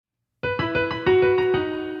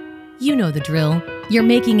You know the drill. You're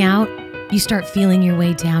making out, you start feeling your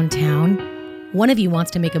way downtown. One of you wants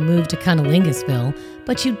to make a move to Cunnilingus,ville,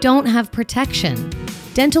 but you don't have protection.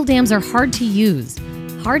 Dental dams are hard to use,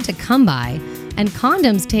 hard to come by, and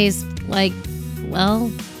condoms taste like, well,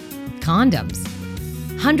 condoms.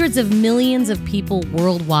 Hundreds of millions of people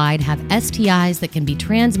worldwide have STIs that can be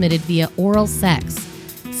transmitted via oral sex.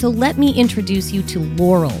 So let me introduce you to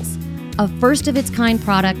Lorals, a first-of-its-kind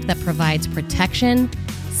product that provides protection,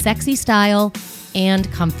 sexy style,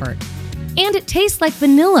 and comfort. And it tastes like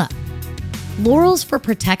vanilla. Lorals for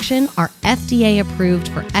Protection are FDA approved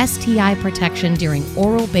for STI protection during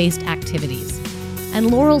oral-based activities. And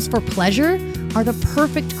Lorals for Pleasure are the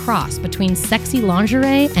perfect cross between sexy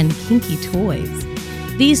lingerie and kinky toys.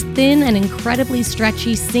 These thin and incredibly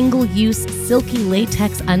stretchy single-use silky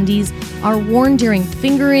latex undies are worn during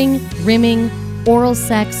fingering, rimming, oral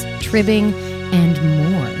sex, tribbing, and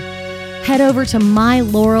more. Head over to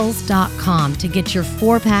mylorals.com to get your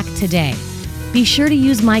 4-pack today. Be sure to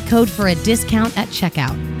use my code for a discount at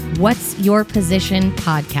checkout. What's Your Position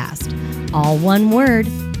Podcast? All one word.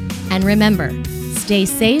 And remember, stay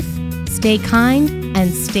safe, stay kind,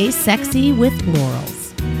 and stay sexy with Lorals.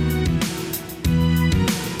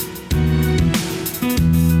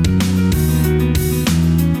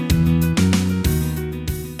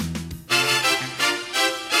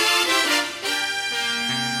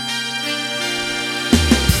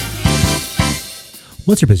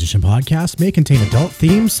 What's Your Position podcast may contain adult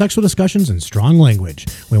themes, sexual discussions, and strong language.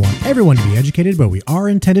 We want everyone to be educated, but we are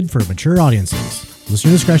intended for mature audiences.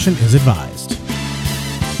 Listener discretion is advised.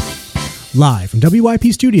 Live from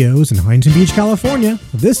WYP Studios in Huntington Beach, California,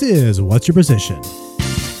 this is What's Your Position?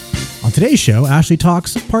 On today's show, Ashley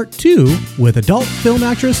talks part 2 with adult film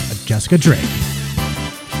actress Jessica Drake.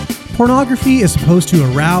 Pornography is supposed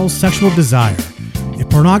to arouse sexual desire. If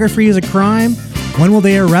pornography is a crime, when will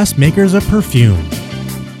they arrest makers of perfume?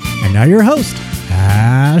 And now your host,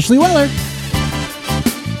 Ashley Weller.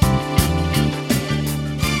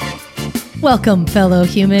 Welcome, fellow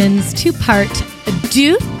humans, to part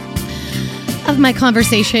 2 of my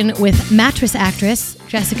conversation with mattress actress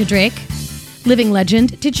Jessica Drake, living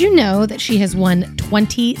legend. Did you know that she has won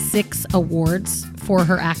 26 awards for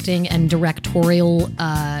her acting and directorial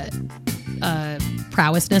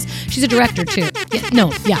prowessness? She's a director, too.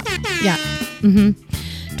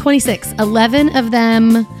 26. 11 of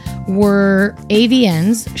them were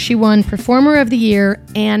AVNs. She won Performer of the Year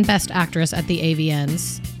and Best Actress at the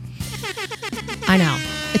AVNs. I know.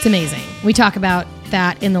 It's amazing. We talk about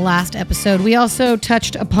that in the last episode. We also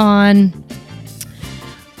touched upon...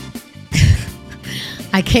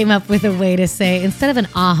 I came up with a way to say, instead of an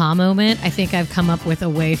aha moment, I think I've come up with a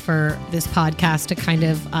way for this podcast to kind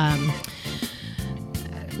of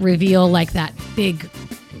reveal like that big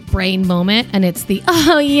brain moment, and it's the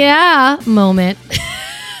oh yeah moment.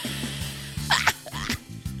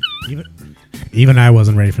 Even I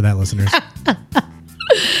wasn't ready for that, listeners.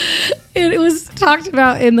 It was talked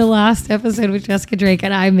about in the last episode with Jessica Drake,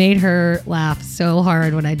 and I made her laugh so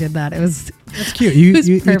hard when I did that. That's cute.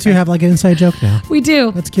 You two have like an inside joke now. We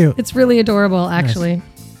do. That's cute. It's really adorable, actually. Nice.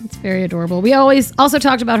 It's very adorable. We always also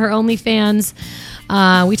talked about her OnlyFans.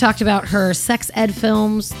 We talked about her sex ed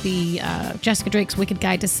films, the Jessica Drake's Wicked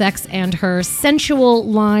Guide to Sex, and her sensual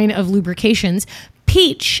line of lubrications.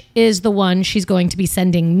 Peach is the one she's going to be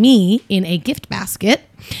sending me in a gift basket.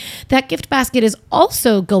 That gift basket is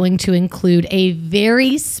also going to include a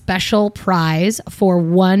very special prize for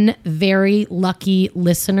one very lucky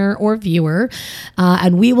listener or viewer.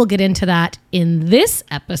 And we will get into that in this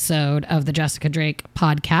episode of the Jessica Drake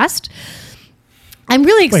podcast. I'm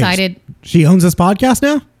really excited. Wait, she owns this podcast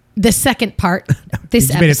now? The second part, this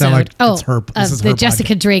episode, it sound like it's her, this of the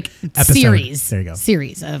Jessica Drake series. There you go.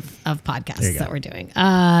 Series of podcasts that we're doing.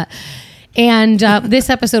 And this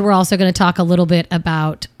episode, we're also going to talk a little bit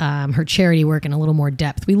about her charity work in a little more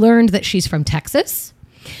depth. We learned that she's from Texas.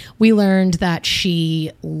 We learned that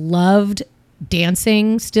she loved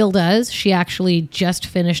dancing, still does. She actually just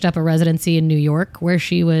finished up a residency in New York where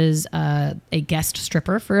she was a guest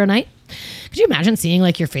stripper for a night. Could you imagine seeing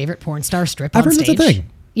like your favorite porn star strip on stage? I've heard that's a thing.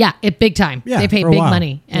 Yeah, big time. Yeah, they pay big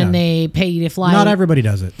money and they pay you to fly. Not everybody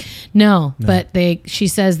does it. No, but she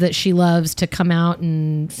says that she loves to come out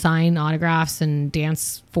and sign autographs and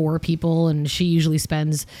dance for people, and she usually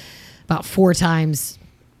spends about 4 times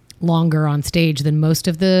longer on stage than most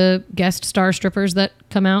of the guest star strippers that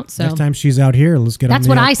come out. So next time she's out here, let's get on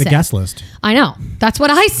the guest list. I know. That's what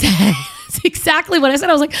I said. That's exactly what I said.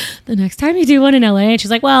 I was like, the next time you do one in LA, and she's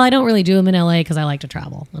like, well, I don't really do them in LA because I like to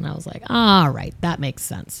travel. And I was like, all right, that makes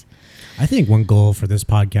sense. I think one goal for this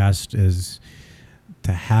podcast is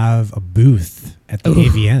to have a booth at the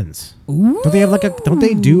AVNs. Ooh. Don't they have don't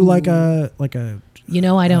they do like a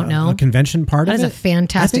I don't know. a convention part That of is it? a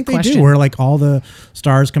fantastic I think they question. do, where like all the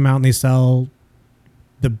stars come out and they sell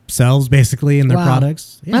themselves basically in their Wow.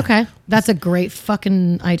 products. Yeah. Okay. That's a great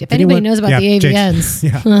fucking idea. If Anyone- anybody knows about yeah, the Jinx.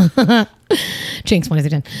 AVNs, Yeah. Jinx 1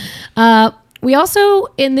 through 10. We also,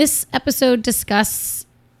 in this episode, discuss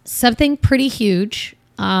something pretty huge.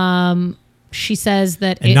 She says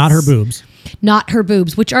that And not her boobs. Not her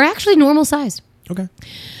boobs, which are actually normal sized. Okay.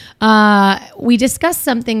 We discussed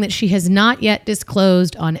something that she has not yet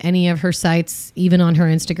disclosed on any of her sites, even on her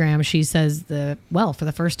Instagram. She says for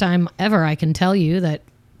the first time ever, I can tell you that,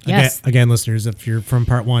 yes. Again, listeners, if you're from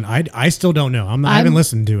part 1, I still don't know. I haven't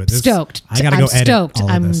listened to it. Stoked. I gotta go edit stoked. all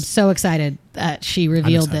of I'm this. so excited that she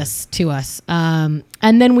revealed this to us. And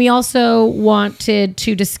then we also wanted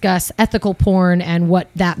to discuss ethical porn and what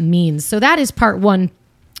that means. So that is part 1.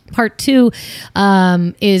 Part 2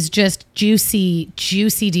 is just juicy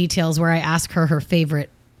details where I ask her favorite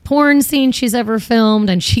porn scene she's ever filmed,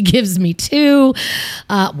 and she gives me 2,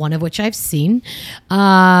 one of which I've seen.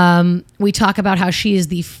 We talk about how she is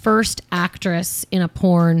the first actress in a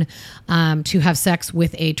porn to have sex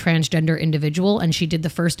with a transgender individual, and she did the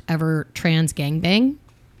first ever trans gangbang.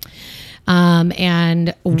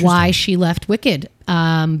 And why she left Wicked,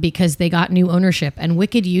 because they got new ownership, and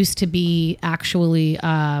Wicked used to be actually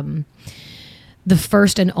the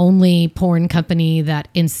first and only porn company that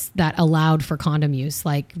allowed for condom use.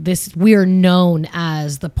 Like this, we're known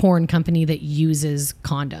as the porn company that uses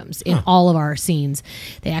condoms in all of our scenes.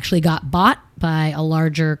 They actually got bought by a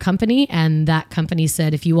larger company, and that company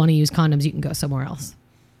said, if you want to use condoms, you can go somewhere else.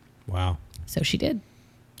 Wow. So she did.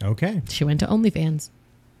 Okay. She went to OnlyFans.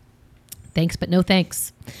 Thanks, but no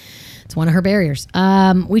thanks. It's one of her barriers.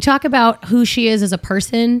 We talk about who she is as a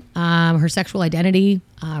person, her sexual identity,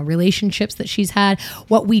 relationships that she's had.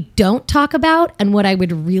 What we don't talk about, and what I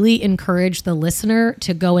would really encourage the listener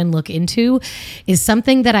to go and look into, is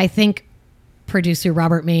something that I think, producer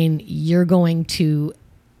Robert Main, you're going to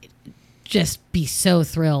just be so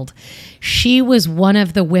thrilled. She was one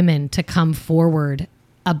of the women to come forward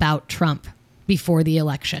about Trump before the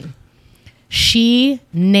election. She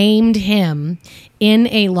named him in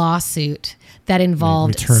a lawsuit that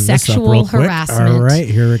involved sexual harassment. All right,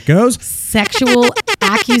 here it goes. Sexual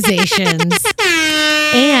accusations.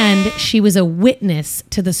 And she was a witness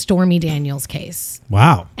to the Stormy Daniels case.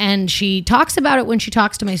 Wow. And she talks about it when she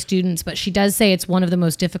talks to my students, but she does say it's one of the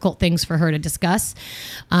most difficult things for her to discuss.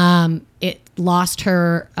 It lost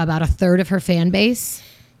her about a third of her fan base.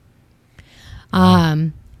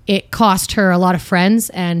 It cost her a lot of friends,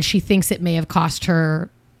 and she thinks it may have cost her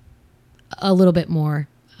a little bit more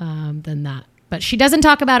than that. But she doesn't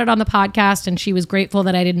talk about it on the podcast, and she was grateful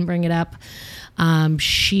that I didn't bring it up.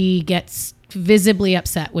 She gets visibly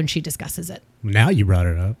upset when she discusses it. Now you brought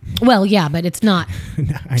it up. Well, yeah, but it's not.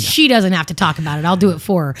 She doesn't have to talk about it. I'll do it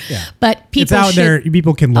for her. Yeah. But people it's out there.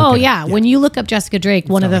 People can look Oh, at it. yeah. When you look up Jessica Drake,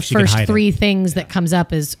 one of not the like she can first hide 3 things that comes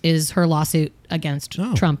up is her lawsuit against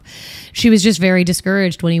Oh. Trump. She was just very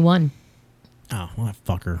discouraged when he won. Oh, well, that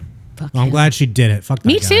fucker. Fuck Well, I'm him. glad she did it. Fuck that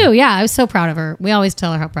Me guy. too. Yeah, I was so proud of her. We always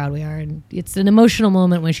tell her how proud we are, and it's an emotional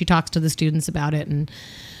moment when she talks to the students about it. And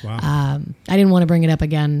Wow. I didn't want to bring it up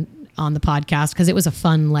again on the podcast because it was a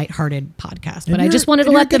fun, lighthearted podcast. But I you're- just wanted to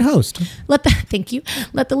and you're let a good host. thank you.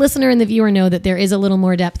 Let the listener and the viewer know that there is a little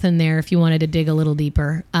more depth in there if you wanted to dig a little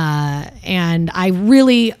deeper. And I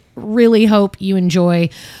really, really hope you enjoy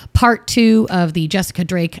part 2 of the Jessica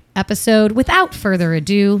Drake episode. Without further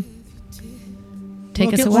ado,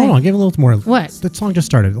 take us away. Hold on, give a little more. What? The song just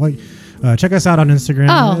started. Check us out on Instagram.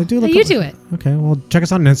 Oh, a you couple- do it. Okay, well, check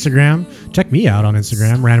us out on Instagram. Check me out on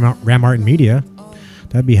Instagram, Ram Art and Media.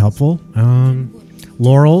 That'd be helpful.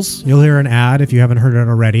 Laurels, you'll hear an ad if you haven't heard it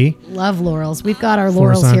already. Love Laurels. We've got our Four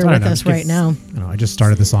Laurels Sons. here I don't with know, us right now. I just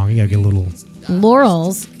started the song. You gotta get a little.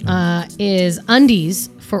 Laurels is undies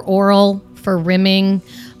for oral, for rimming.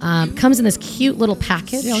 Comes in this cute little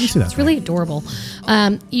package. Yeah, let me see that It's really adorable.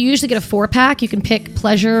 You usually get a 4-pack. You can pick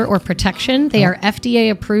pleasure or protection. They are FDA I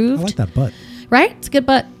approved. like that butt. Right? It's a good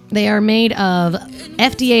butt. They are made of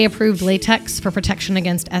FDA approved latex for protection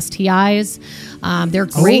against STIs. They're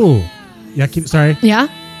great. Oh, yeah. Sorry. Yeah.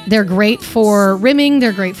 They're great for rimming.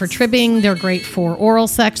 They're great for tripping. They're great for oral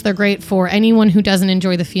sex. They're great for anyone who doesn't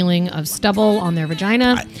enjoy the feeling of stubble on their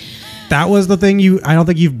vagina. That was the thing I don't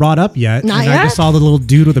think you've brought up yet. Not And yet? I just saw the little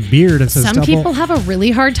dude with a beard and says Some double. people have a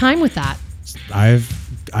really hard time with that. I've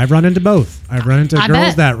run into both. I've run into I girls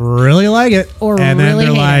bet. that really like it, Or and then really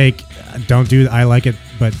they're hate like, "Don't do. I like it,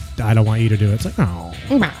 but I don't want you to do it." It's like, oh,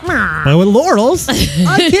 But but with Laurels,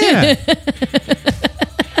 I can.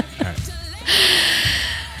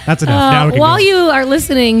 That's enough. Now we can While go. you are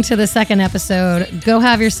listening to the second episode, go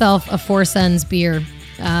have yourself a Four Sons beer.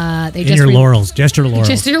 In your laurels. Just your laurels.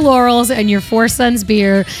 Just your laurels and your Four Sons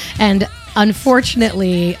beer. And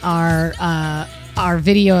unfortunately, our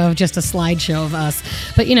video of just a slideshow of us.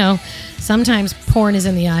 But, you know, sometimes porn is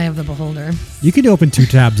in the eye of the beholder. You can open 2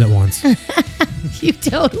 tabs at once. You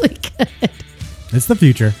totally could. It's the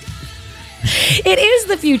future. It is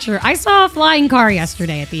the future. I saw a flying car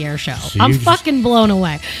yesterday at the air show. I'm fucking blown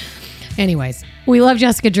away. Anyways, we love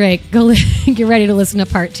Jessica Drake. Go get ready to listen to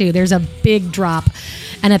part 2. There's a big drop.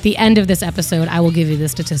 And at the end of this episode, I will give you the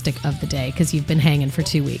statistic of the day because you've been hanging for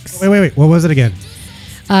 2 weeks. Wait. What was it again?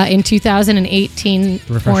 In 2018,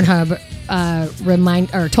 Pornhub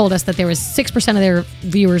told us that there was 6% of their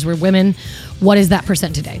viewers were women. What is that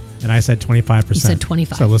percent today? And I said 25%. You said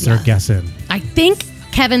 25. So listener, guess in. I think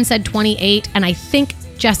Kevin said 28, and I think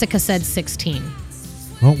Jessica said 16.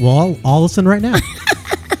 Well, I'll listen right now.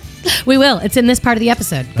 We will. It's in this part of the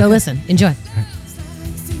episode. Go listen. Enjoy.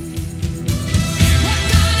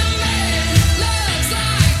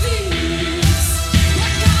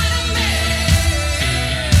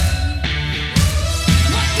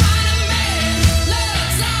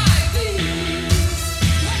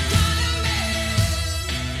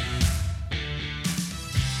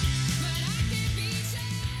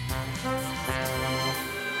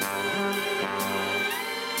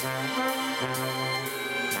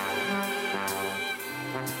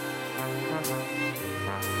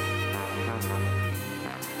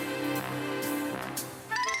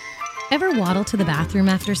 Ever waddle to the bathroom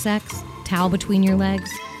after sex, towel between your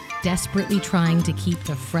legs, desperately trying to keep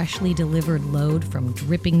the freshly delivered load from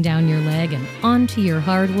dripping down your leg and onto your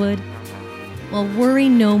hardwood? Well, worry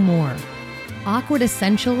no more. Awkward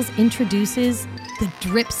Essentials introduces the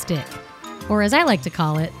Drip Stick, or as I like to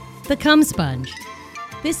call it, the cum sponge.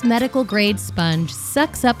 This medical-grade sponge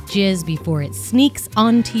sucks up jizz before it sneaks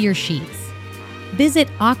onto your sheets. Visit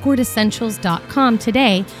awkwardessentials.com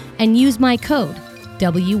today and use my code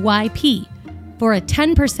WYP for a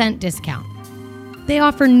 10% discount. They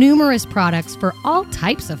offer numerous products for all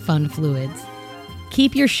types of fun fluids.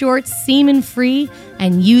 Keep your shorts semen-free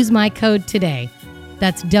and use my code today.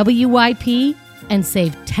 That's WYP and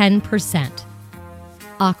save 10%.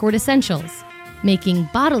 Awkward Essentials, making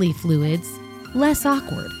bodily fluids less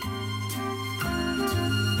awkward.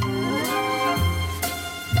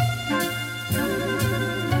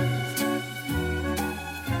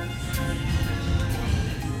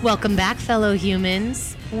 Welcome back, fellow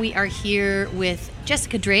humans. We are here with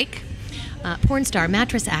Jessica Drake, porn star,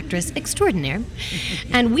 mattress actress extraordinaire.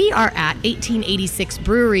 And we are at 1886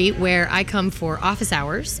 Brewery, where I come for office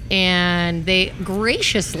hours. And they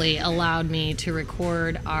graciously allowed me to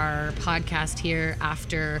record our podcast here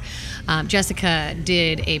after Jessica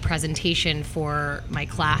did a presentation for my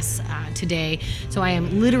class today. So I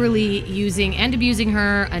am literally using and abusing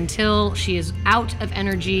her until she is out of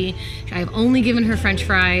energy. I have only given her French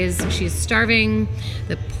fries. She is starving.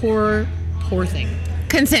 The poor thing.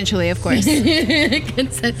 Consensually, of course.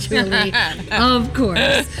 Consensually, of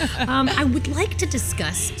course. I would like to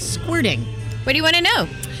discuss squirting. What do you want to know?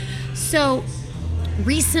 So,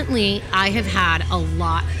 recently, I have had a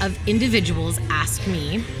lot of individuals ask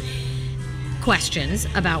me questions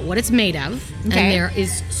about what it's made of. Okay. And there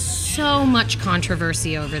is so much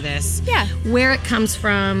controversy over this. Yeah. Where it comes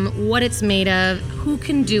from, what it's made of, who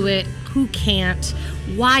can do it, who can't,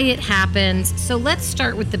 why it happens. So let's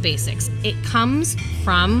start with the basics. It comes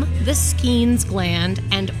from the Skene's gland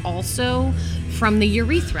and also from the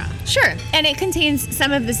urethra. Sure. And it contains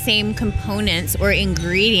some of the same components or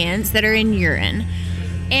ingredients that are in urine.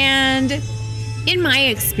 And in my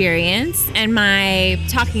experience and my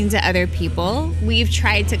talking to other people, we've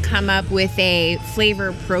tried to come up with a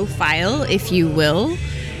flavor profile, if you will.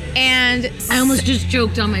 And I almost just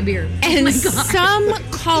choked on my beer. And Oh my God. some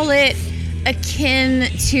call it akin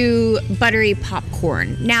to buttery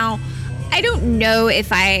popcorn. Now, I don't know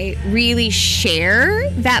if I really share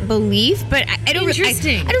that belief, but I don't.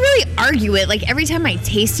 Interesting. I don't really argue it. Like every time I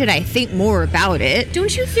taste it, I think more about it.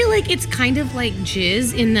 Don't you feel like it's kind of like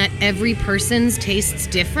jizz in that every person's tastes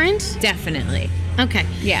different? Definitely. Okay.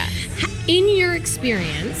 Yeah. In your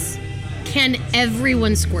experience, can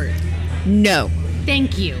everyone squirt? No.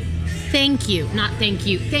 Thank you. Thank you. Not thank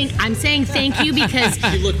you. I'm saying thank you because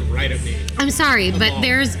You look right at me. I'm sorry, but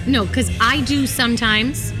because I do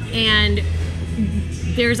sometimes, and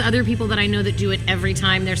there's other people that I know that do it every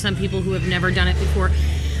time. There's some people who have never done it before.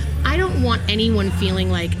 I don't want anyone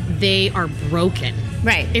feeling like they are broken.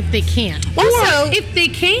 Right. If they can't. Also- or if they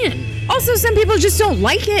can. Also, some people just don't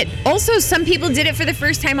like it. Also, some people did it for the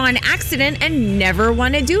first time on accident and never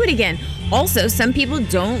want to do it again. also, some people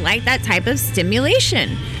don't like that type of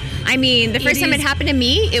stimulation. I mean, the first time it happened to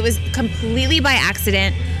me, it was completely by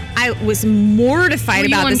accident. I was mortified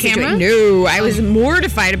about the situation. No, I was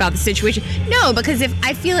mortified about the situation. No, because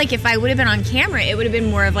I feel like if I would have been on camera, it would have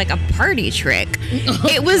been more of like a party trick.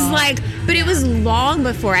 It was but it was long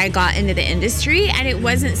before I got into the industry, and it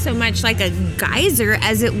wasn't so much like a geyser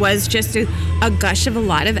as it was just a gush of a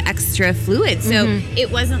lot of extra fluid. So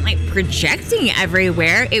it wasn't like projecting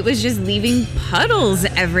everywhere. It was just leaving puddles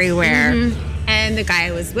everywhere. And the guy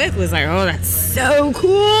I was with was like, "Oh, that's so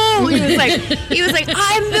cool." He was like,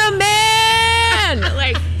 "I'm the man!"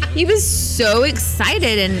 Like, he was so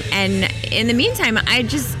excited. And in the meantime,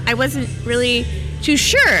 I wasn't really too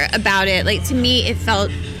sure about it. Like, to me, it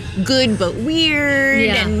felt good but weird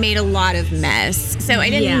and made a lot of mess. So I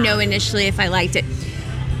didn't know initially if I liked it.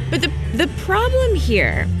 But the problem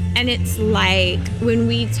here, and it's like when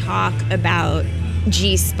we talk about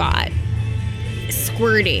G-spot,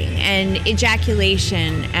 squirting and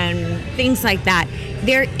ejaculation and things like that,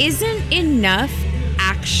 there isn't enough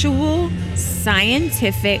actual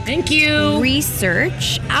scientific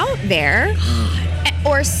research out there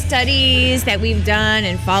or studies that we've done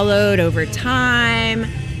and followed over time.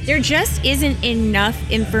 There just isn't enough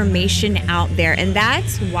information out there, and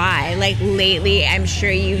that's why, like, lately I'm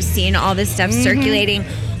sure you've seen all this stuff circulating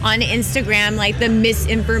on Instagram, like the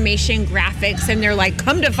misinformation graphics, and they're like,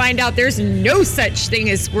 come to find out there's no such thing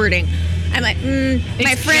as squirting. I'm like,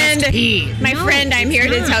 my friend, I'm here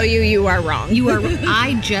to tell you are wrong. You are.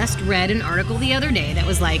 I just read an article the other day that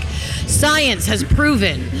was like, science has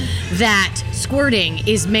proven that squirting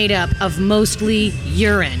is made up of mostly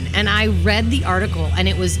urine. And I read the article, and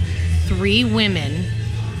it was 3 women.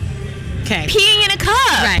 Okay. Peeing in a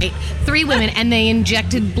cup. Right. 3 women, and they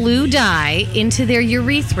injected blue dye into their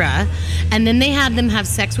urethra, and then they had them have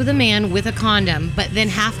sex with a man with a condom. But then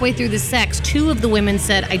halfway through the sex, 2 of the women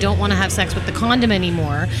said, I don't want to have sex with the condom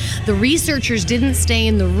anymore. The researchers didn't stay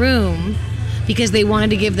in the room because they wanted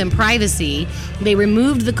to give them privacy. They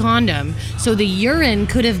removed the condom, so the urine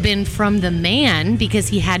could have been from the man because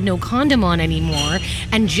he had no condom on anymore.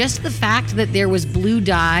 And just the fact that there was blue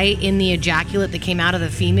dye in the ejaculate that came out of the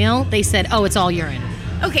female, they said, oh, it's all urine.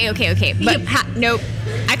 Okay. But nope.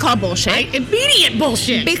 I call bullshit. Immediate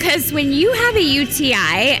bullshit. Because when you have a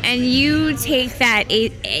UTI and you take that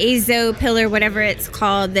azo pill or whatever it's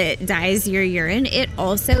called that dyes your urine, it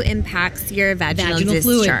also impacts your vaginal discharge.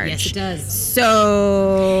 Fluid. Yes, it does.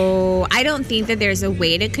 So I don't think that there's a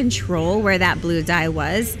way to control where that blue dye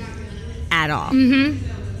was at all.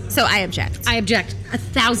 So I object.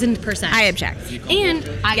 1,000%. I object. And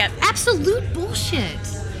absolute bullshit.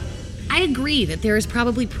 I agree that there is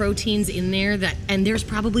probably proteins in there and there's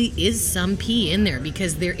probably is some pee in there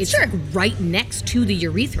because it's right next to the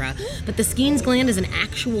urethra. But the Skene's gland is an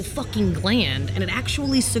actual fucking gland, and it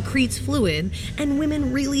actually secretes fluid, and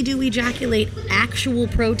women really do ejaculate actual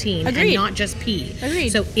protein and not just pee. Agreed.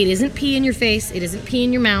 So it isn't pee in your face, it isn't pee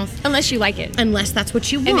in your mouth. Unless you like it. Unless that's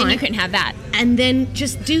what you want. And then you can have that. And then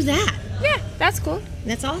just do that. Yeah, that's cool.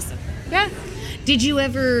 That's awesome. Yeah. Did you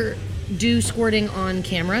ever do squirting on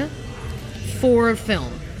camera? For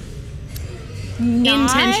film,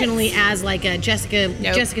 intentionally, as like a Jessica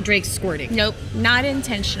Drake squirting. Nope, not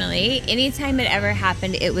intentionally. Anytime it ever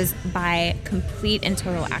happened, it was by complete and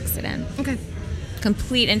total accident. Okay,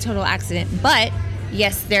 complete and total accident. But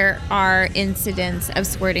yes, there are incidents of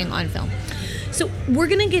squirting on film. So we're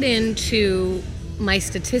gonna get into my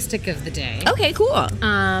statistic of the day. Okay, cool.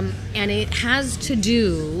 And it has to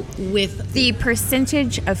do with the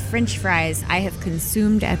percentage of French fries I have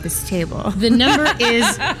consumed at this table. The number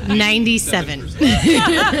is 97.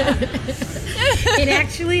 It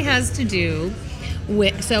actually has to do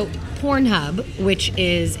with Pornhub, which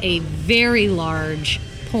is a very large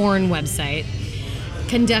porn website,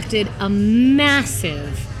 conducted a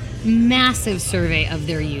massive survey of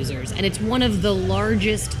their users, and it's one of the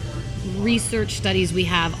largest research studies we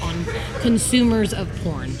have on consumers of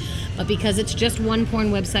porn. But because it's just one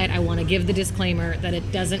porn website, I want to give the disclaimer that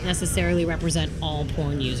it doesn't necessarily represent all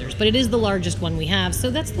porn users, but it is the largest one we have, so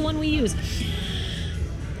that's the one we use.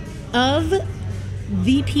 Of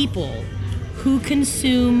the people who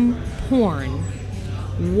consume porn,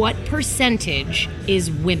 what percentage is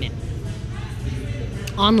women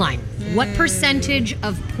online? What percentage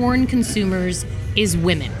of porn consumers is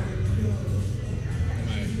women?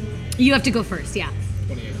 You have to go first, yeah.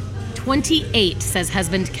 28 says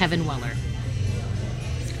husband Kevin Weller.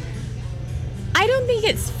 I don't think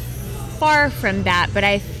it's far from that, but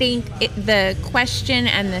I think the question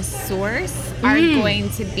and the source are going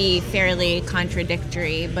to be fairly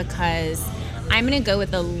contradictory, because I'm going to go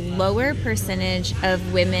with a lower percentage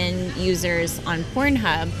of women users on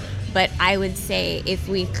Pornhub, but I would say if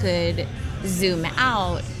we could zoom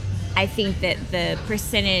out, I think that the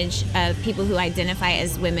percentage of people who identify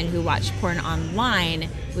as women who watch porn online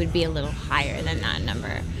would be a little higher than that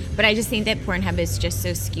number. But I just think that Pornhub is just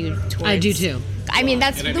so skewed towards... I do too. I mean,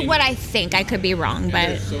 that's what I think. I could be wrong, but...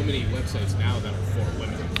 There's so many websites now that are for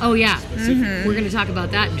women. Oh, yeah. Mm-hmm. We're going to talk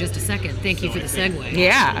about that in just a second. Thank you for the segue.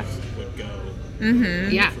 Yeah. Would go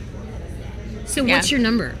Yeah. So what's your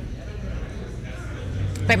number?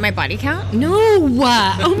 Like my body count? No.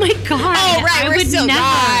 Oh, my God. Oh, right. We're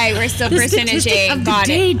still The statistic percentaging. of the Got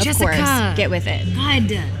day, it. Of Jessica. course. Get with it.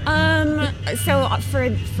 God. So for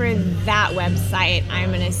that website, I'm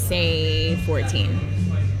going to say 14.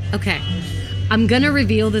 Okay. I'm going to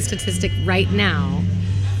reveal the statistic right now.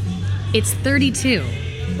 It's 32.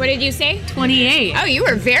 What did you say? 28. Oh, you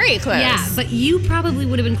were very close. Yeah, but you probably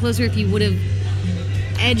would have been closer if you would have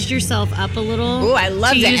edged yourself up a little. Ooh, I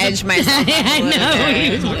love to edge myself up a little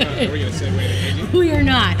bit. Are we going to segue to aging? We are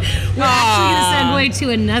not. We're actually going to segue to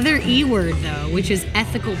another E word, though, which is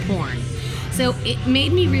ethical porn. So it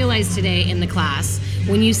made me realize today in the class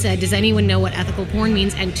when you said, does anyone know what ethical porn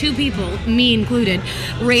means? And two people, me included,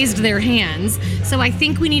 raised their hands. So I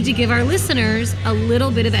think we need to give our listeners a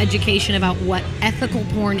little bit of education about what ethical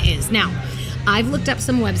porn is. Now, I've looked up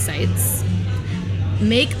some websites.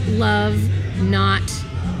 Make Love Not...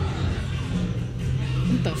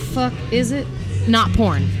 What the fuck is it? Not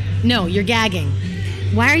porn. No, you're gagging.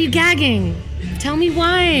 Why are you gagging? Tell me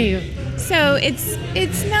why. So it's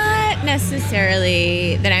not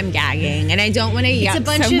necessarily that I'm gagging, and I don't want to yuck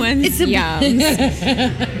someone's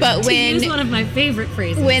yums. But To use one of my favorite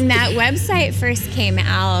phrases. when that website first came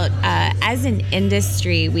out, as an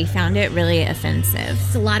industry, we found it really offensive.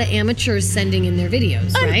 It's a lot of amateurs sending in their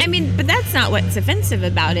videos, right? I mean, but that's not what's offensive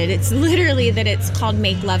about it. It's literally that it's called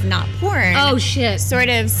Make Love Not Porn. Oh, shit. Sort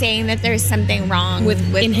of saying that there's something wrong with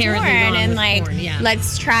inherently porn, wrong and with like porn, yeah.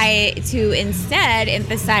 let's try to instead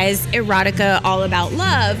emphasize erotica all about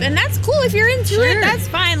love, and that's cool if you're into Sure. it. That's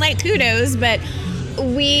fine, like kudos, but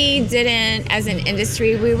we didn't, as an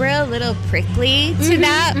industry, we were a little prickly to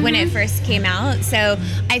that when it first came out. So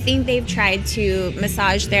I think they've tried to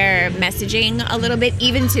massage their messaging a little bit,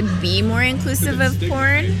 even to be more inclusive of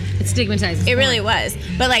porn. It stigmatizes It porn. really was.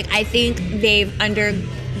 But like, I think they've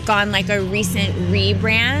undergone like a recent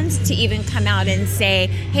rebrand to even come out and say,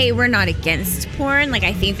 hey, we're not against porn. Like,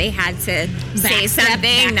 I think they had to say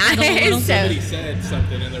something nice. So, Somebody said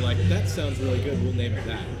something and they're like, that sounds really good, we'll name it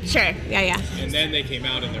that. sure. Yeah. And then they came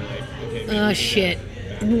out and they're like, okay, maybe we Oh, do shit.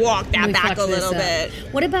 that. Walk that We back fucked a this little up. bit.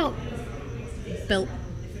 What about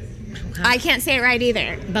I can't say it right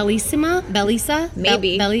either. Bellissima? Bellisa?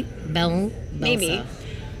 Maybe. Belsa? Maybe.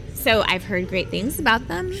 So I've heard great things about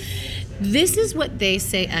them. This is what they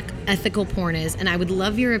say ethical porn is, and I would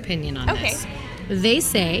love your opinion on Okay. this. They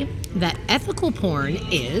say that ethical porn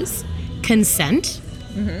is consent,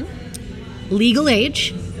 legal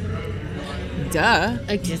age. Duh.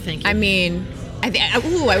 Thank you. I mean, I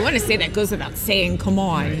want to say that goes without saying. Come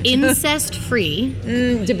on.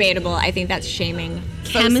 Incest-free, Debatable. I think that's shaming.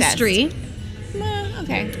 chemistry,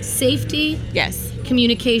 Okay. safety, Yes.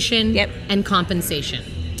 communication, Yep. and compensation.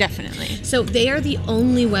 Definitely. So they are the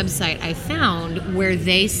only website I found where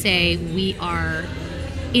they say we are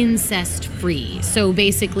incest free. So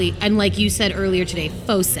basically, and like you said earlier today,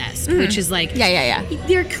 faux-cest, which is like, Yeah.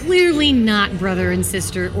 they're clearly not brother and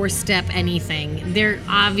sister or step anything. They're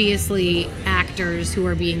obviously actors who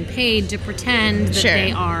are being paid to pretend that Sure.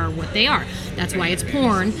 they are what they are. That's why it's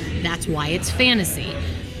porn. That's why it's fantasy.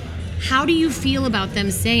 How do you feel about them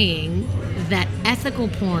saying that ethical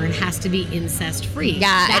porn has to be incest free?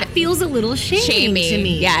 Yeah, That feels a little shamey to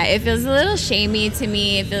me. Yeah, it feels a little shamey to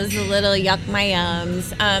me. It feels a little yuck my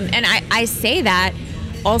yums. And I say that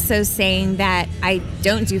also saying that I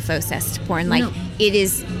don't do faux-cest porn. Like, No. it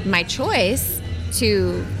is my choice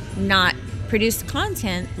to not produce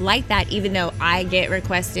content like that, even though I get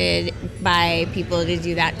requested by people to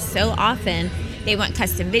do that so often. They want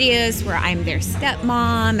custom videos where I'm their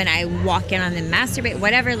stepmom and I walk in on them masturbate,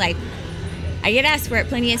 whatever. Like, I get asked for it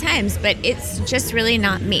plenty of times, but it's just really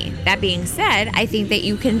not me. That being said, I think that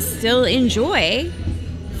you can still enjoy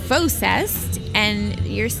faux-cest and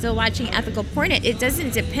you're still watching ethical porn. It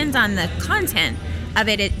doesn't depend on the content of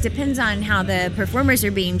it. It depends on how the performers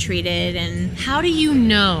are being treated. And How do you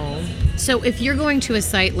know? So if you're going to a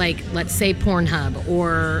site like, let's say, Pornhub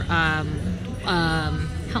or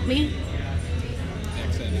help me,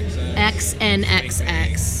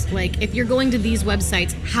 XNXX. Like, if you're going to these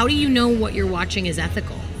websites, how do you know what you're watching is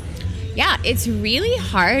ethical? Yeah, it's really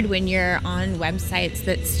hard when you're on websites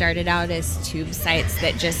that started out as tube sites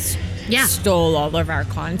that just stole all of our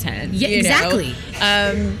content. Yeah, exactly.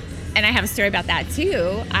 And I have a story about that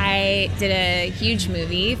too. I did a huge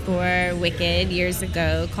movie for Wicked years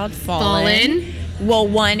ago called Fallen. Well,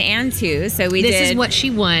 1 and 2. So this is what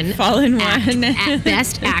she won. Fallen 1. At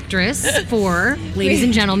Best Actress for Ladies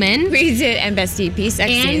and Gentlemen. We did, and Best DP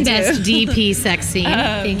sex scene. And Best DP sex scene.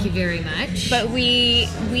 Thank you very much. But we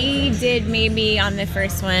did maybe on the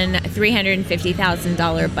first one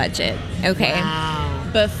 $350,000 budget. Okay. Wow.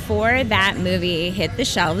 Before that movie hit the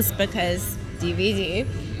shelves, because DVD.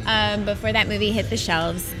 Before that movie hit the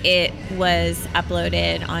shelves, it was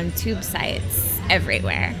uploaded on tube sites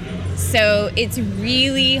everywhere. So it's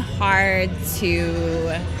really hard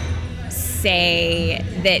to say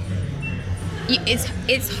that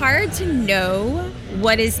it's hard to know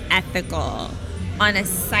what is ethical on a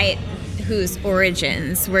site whose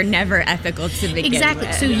origins were never ethical to begin with.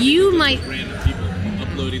 Exactly. So you might Random people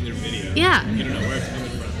uploading their video. Yeah. You don't know where it's coming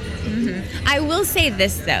from. Mm-hmm. I will say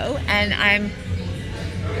this though, and I'm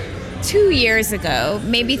 2 years ago,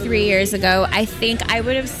 maybe 3 years ago, I think I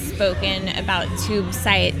would have spoken about tube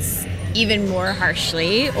sites even more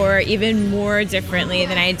harshly or even more differently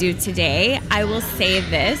than I do today. I will say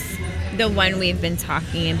this, the one we've been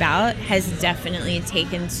talking about has definitely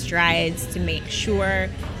taken strides to make sure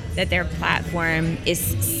that their platform is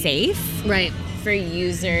safe. Right. For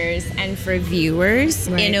users and for viewers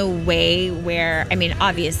in a way where, I mean,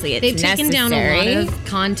 obviously it's necessary. They've taken down a lot of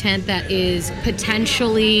content that is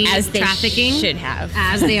potentially as they trafficking. Should have.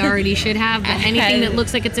 As they already should have. But anything that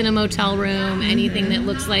looks like it's in a motel room, anything that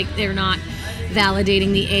looks like they're not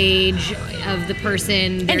validating the age of the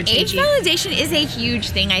person. And age validation is a huge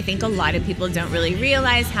thing. I think a lot of people don't really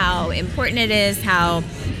realize how important it is, how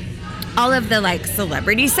all of the like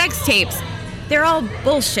celebrity sex tapes, they're all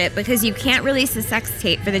bullshit because you can't release a sex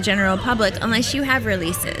tape for the general public unless you have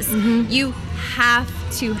releases. Mm-hmm. You have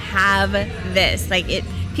to have this. Like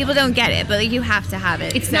people don't get it, but like, you have to have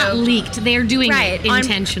it. It's not leaked. They're doing it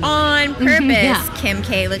intentionally. On purpose. Kim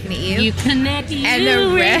K looking at you. You connect and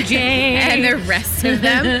the rest of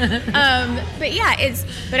them. But yeah,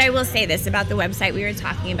 but I will say this about the website we were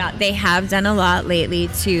talking about. They have done a lot lately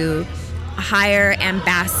to hire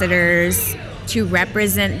ambassadors to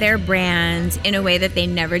represent their brand in a way that they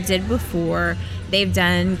never did before. They've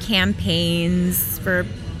done campaigns for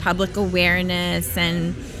public awareness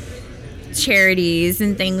and charities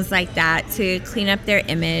and things like that to clean up their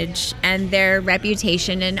image and their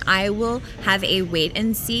reputation. And I will have a wait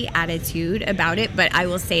and see attitude about it, but I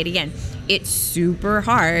will say it again. It's super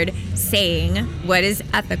hard saying what is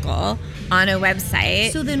ethical on a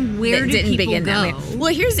website. So then where do people go?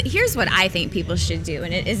 Well, here's what I think people should do,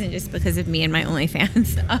 and it isn't just because of me and my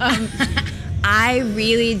OnlyFans. I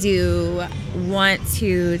really do want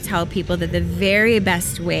to tell people that the very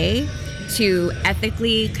best way to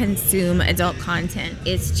ethically consume adult content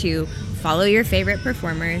is to follow your favorite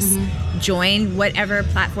performers, join whatever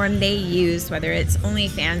platform they use, whether it's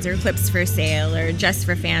OnlyFans or Clips for Sale or Just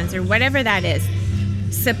for Fans or whatever that is.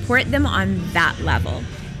 Support them on that level.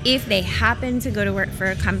 If they happen to go to work for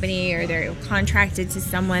a company or they're contracted to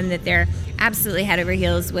someone that they're absolutely head over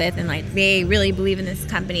heels with and like they really believe in this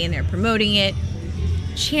company and they're promoting it,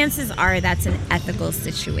 chances are that's an ethical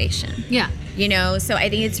situation. Yeah. You know, so I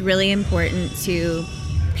think it's really important to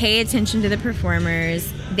pay attention to the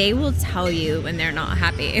performers. They will tell you when they're not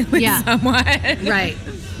happy with someone.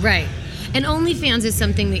 Right. And OnlyFans is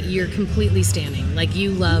something that you're completely standing. Like,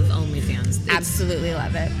 you love OnlyFans. Absolutely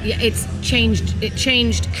love it. Yeah, it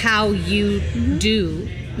changed how you do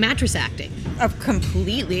mattress acting.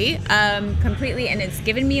 Completely. And it's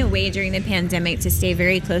given me a way during the pandemic to stay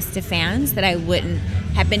very close to fans that I wouldn't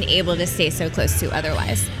have been able to stay so close to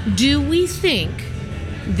otherwise. Do we think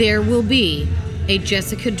there will be a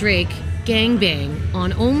Jessica Drake gangbang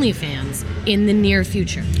on OnlyFans in the near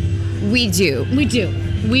future? We do. We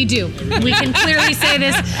can clearly say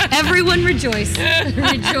this. Everyone rejoice.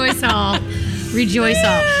 Rejoice all.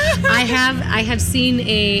 I have seen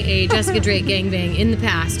a Jessica Drake gangbang in the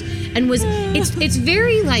past, and it's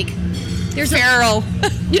very like there's feral.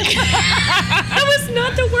 That was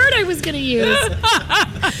not the word I was going to use.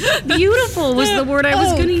 Beautiful was the word I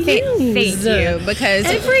was going to use. Thank you, because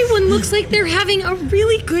everyone looks like they're having a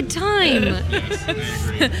really good time.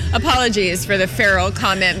 Apologies for the feral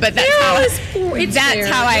comment, but that's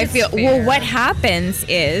how I feel. Fair. Well, what happens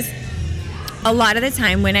is a lot of the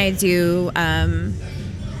time when I do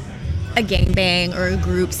a gangbang or a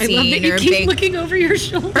group scene, I love that you keep looking over your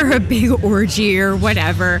shoulder, or a big orgy or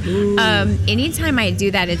whatever. Anytime I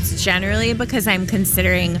do that, it's generally because I'm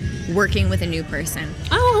considering working with a new person.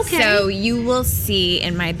 Oh, Okay. So you will see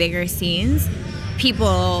in my bigger scenes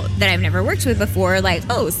people that I've never worked with before, like,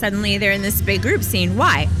 oh, suddenly they're in this big group scene.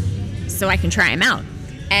 Why? So I can try them out.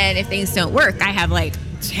 And if things don't work, I have like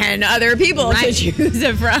 10 other people to choose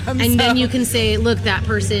it from. And then you can say, look, that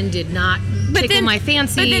person did not tickle my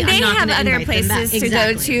fancy. But then they I'm not have gonna other invite them back. places to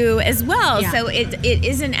go to as well. Yeah. So it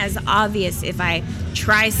isn't as obvious if I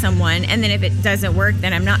try someone, and then if it doesn't work,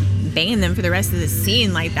 then I'm not banging them for the rest of the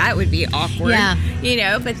scene. Like, that would be awkward. Yeah. You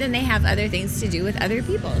know, but then they have other things to do with other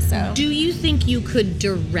people. So Do you think you could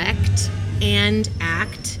direct and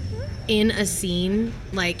act in a scene?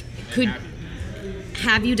 Like,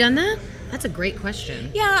 have you done that? That's a great question.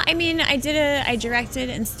 yeah, I mean, I directed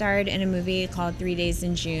and starred in a movie called 3 Days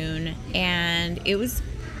in June, and it was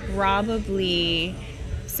probably,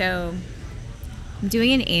 so I'm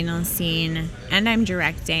doing an anal scene, and I'm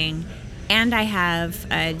directing, and I have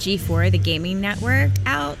G4, the gaming network,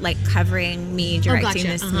 out, like, covering me directing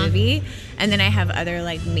gotcha. this movie, and then I have other,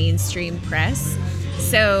 like, mainstream press.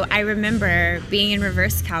 So I remember being in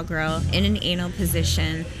reverse cowgirl in an anal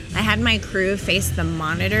position. I had my crew face the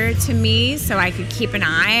monitor to me so I could keep an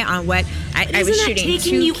eye on what I was Isn't that shooting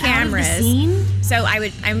taking 2 you out of the cameras. scene?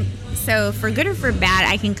 So for good or for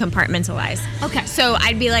bad, I can compartmentalize. Okay. So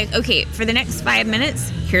I'd be like, okay, for the next 5 minutes,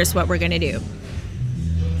 here's what we're gonna do.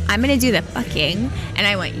 I'm gonna do the fucking, and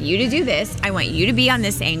I want you to do this. I want you to be on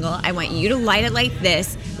this angle. I want you to light it like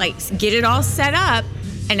this, like get it all set up.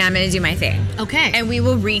 And I'm going to do my thing. Okay. And we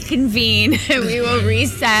will reconvene, and we will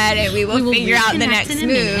reset, and we will figure out the reconnect next in a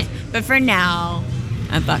move. minute. But for now,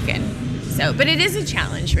 I'm fucking. So, but it is a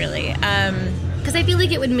challenge, really. Because I feel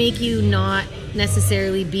like it would make you not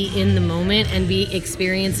necessarily be in the moment and be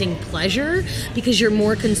experiencing pleasure because you're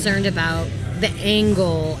more concerned about the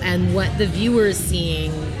angle and what the viewer is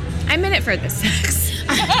seeing. I'm in it for the sex.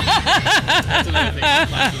 That's another thing.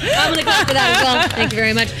 I'm going to clap for that as well. Thank you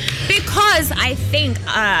very much. Because I think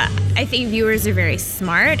viewers are very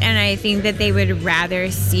smart, and I think that they would rather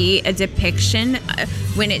see a depiction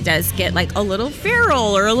when it does get like a little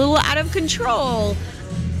feral or a little out of control,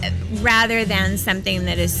 rather than something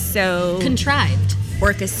that is so Contrived.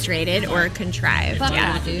 orchestrated or contrived. Fuck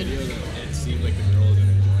Yeah, that, dude. Video that it seems like the girl is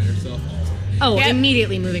enjoying herself also. Oh, Yep.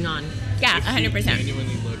 immediately moving on. yeah, 100%.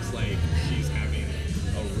 Genuinely looks like she's having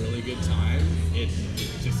a really good time. It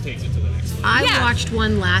just takes it to the next level. I Yeah. watched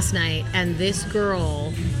one last night, and this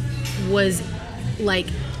girl was like,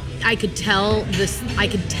 I could tell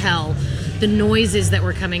the noises that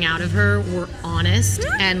were coming out of her were honest,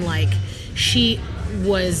 and like she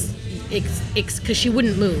was because she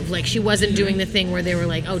wouldn't move, like she wasn't doing the thing where they were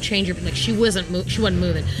like, oh, change your, like she wasn't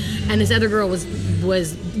moving, and this other girl was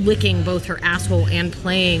licking both her asshole and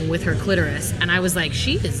playing with her clitoris, and I was like,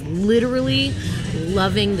 she is literally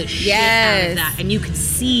loving the shit out of that, and you could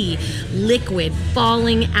see liquid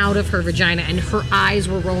falling out of her vagina, and her eyes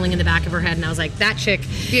were rolling in the back of her head, and I was like, that chick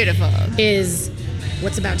Beautiful. is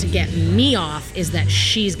what's about to get me off is that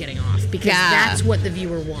she's getting off, because that's what the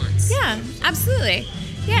viewer wants. Yeah, absolutely.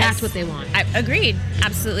 Yes. That's what they want. Agreed.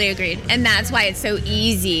 Absolutely agreed. And that's why it's so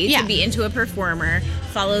easy to be into a performer,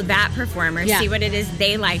 follow that performer, see what it is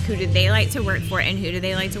they like, who do they like to work for, and who do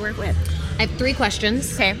they like to work with. I have 3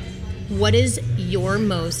 questions. Okay. What is your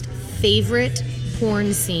most favorite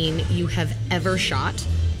porn scene you have ever shot?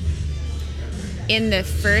 In the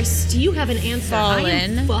first Do you have an answer? I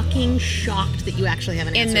am Fallen. fucking shocked that you actually have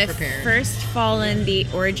an in answer the prepared. first Fallen, the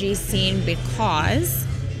orgy scene, because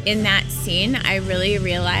in that scene I really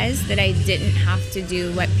realized that I didn't have to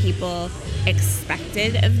do what people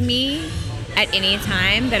expected of me at any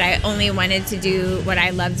time, that I only wanted to do what I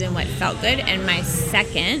loved and what felt good. And my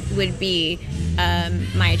second would be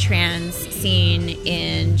my trans scene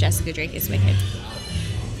in Jessica Drake is Wicked.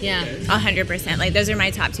 Yeah. 100%. Like, those are my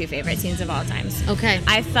top 2 favorite scenes of all times. Okay.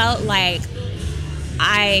 I felt like,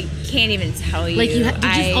 I can't even tell you. Like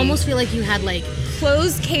did you almost feel like you had like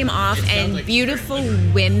clothes came off and like beautiful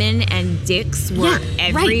women and dicks were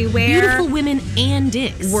everywhere. Right. Beautiful women and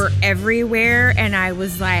dicks. Were everywhere, and I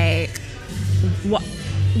was like, what?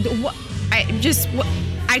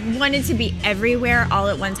 I wanted to be everywhere all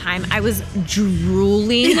at one time. I was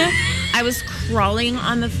drooling. I was crawling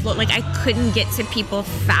on the floor. Like, I couldn't get to people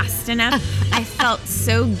fast enough. I felt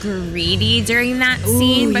so greedy during that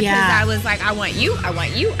scene because I was like, I want you, I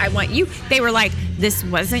want you, I want you. They were like, this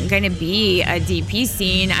wasn't going to be a DP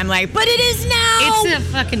scene. I'm like, but it is now. It's a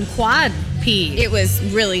fucking quad P. It was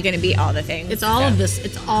really going to be all the things. It's all of this.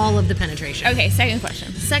 It's all of the penetration. Okay, second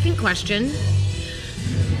question. Second question.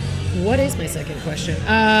 What is my second question?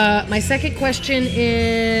 My second question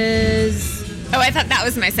is... Oh, I thought that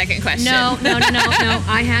was my second question. No.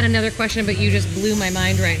 I had another question, but you just blew my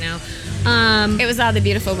mind right now. It was all the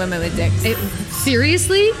beautiful women with dicks.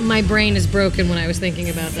 Seriously, my brain is broken when I was thinking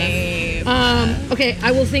about that. Okay,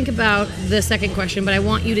 I will think about the second question, but I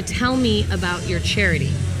want you to tell me about your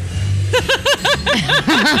charity.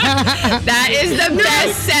 That is the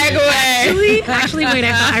best segue. Actually, wait,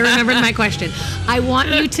 I remembered my question. I want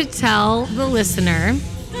you to tell the listener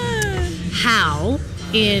how,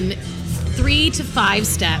 in 3 to 5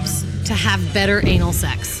 steps, to have better anal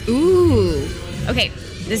sex. Ooh. Okay,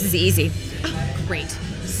 this is easy. Great.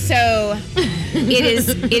 So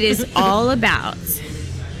it is all about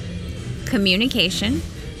communication,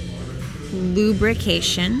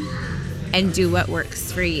 lubrication, and do what works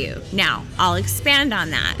for you. Now, I'll expand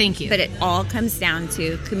on that. Thank you. But it all comes down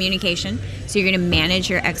to communication. So you're going to manage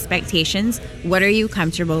your expectations. What are you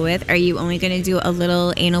comfortable with? Are you only going to do a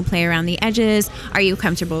little anal play around the edges? Are you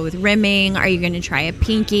comfortable with rimming? Are you going to try a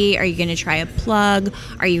pinky? Are you going to try a plug?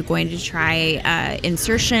 Are you going to try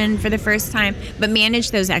insertion for the first time? But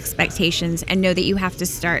manage those expectations and know that you have to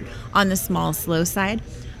start on the small, slow side.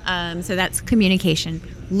 So that's communication.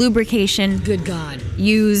 Lubrication. Good God.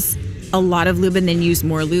 Use a lot of lube and then use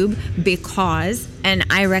more lube because, and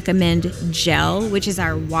I recommend gel, which is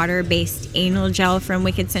our water-based anal gel from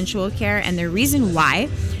Wicked Sensual Care. And the reason why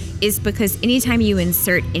is because anytime you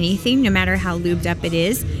insert anything, no matter how lubed up it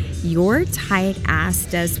is, your tight ass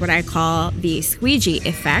does what I call the squeegee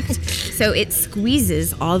effect. So it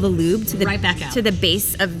squeezes all the lube to the right back out, to the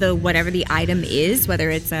base of the whatever the item is, whether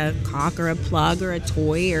it's a cock or a plug or a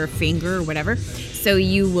toy or a finger or whatever. So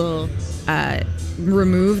you will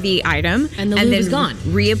remove the item and the lube is gone.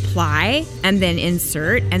 Reapply and then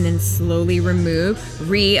insert and then slowly remove,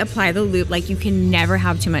 reapply the lube. Like, you can never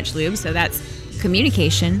have too much lube. So that's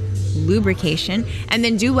communication, lubrication, and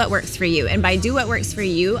then do what works for you. And by do what works for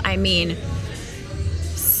you, I mean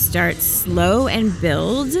start slow and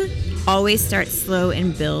build. Always start slow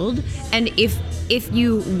and build. And if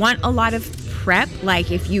you want a lot of prep,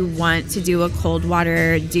 like if you want to do a cold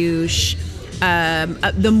water douche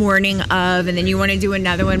the morning of, and then you want to do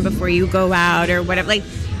another one before you go out or whatever, like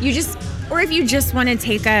or if you just want to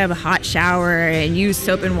take a hot shower and use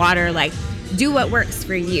soap and water, like do what works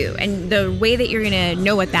for you. And the way that you're going to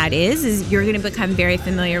know what that is you're going to become very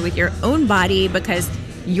familiar with your own body, because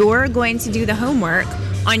you're going to do the homework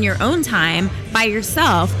on your own time by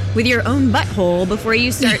yourself with your own butthole before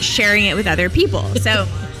you start sharing it with other people. So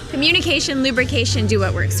communication, lubrication, do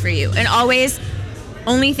what works for you. And always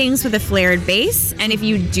only things with a flared base. And if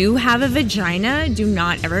you do have a vagina, do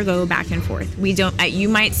not ever go back and forth. We don't. You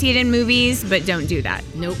might see it in movies, but don't do that.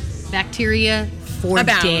 Nope. Bacteria for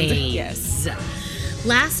Abound. days. Yes.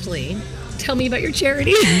 Lastly, tell me about your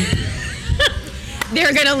charity.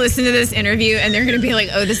 They're going to listen to this interview and they're going to be like,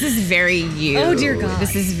 oh, this is very you. Oh, dear God.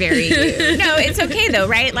 This is very you. No, it's okay though,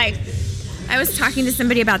 right? Like, I was talking to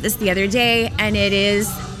somebody about this the other day, and it is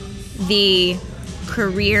the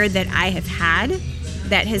career that I have had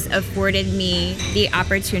that has afforded me the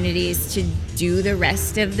opportunities to do the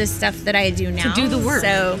rest of the stuff that I do now. To do the work.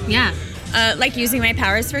 So, yeah. Like using my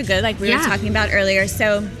powers for good, like we were talking about earlier.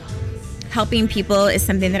 So helping people is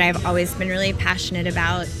something that I've always been really passionate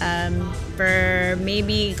about. For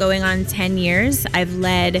maybe going on 10 years, I've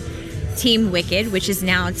led Team Wicked, which is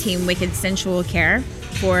now Team Wicked Sensual Care,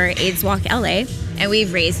 for AIDS Walk LA. And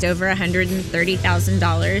we've raised over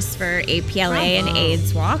 $130,000 for APLA and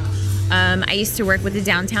AIDS Walk. I used to work with the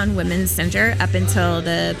Downtown Women's Center up until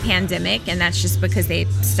the pandemic, and that's just because they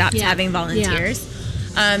stopped having volunteers.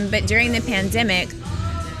 But during the pandemic,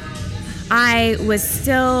 I was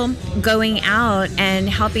still going out and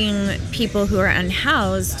helping people who are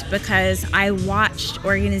unhoused, because I watched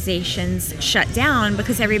organizations shut down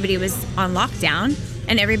because everybody was on lockdown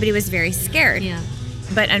and everybody was very scared. Yeah.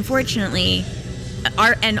 But unfortunately,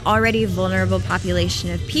 an already vulnerable population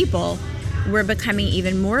of people were becoming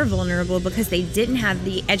even more vulnerable because they didn't have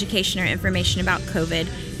the education or information about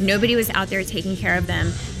COVID. Nobody was out there taking care of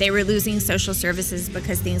them. They were losing social services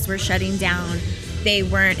because things were shutting down. They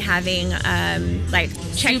weren't having like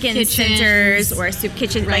check-in centers or soup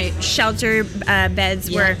kitchens, like shelter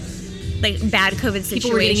beds were like bad COVID situations.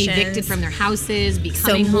 People were getting evicted from their houses,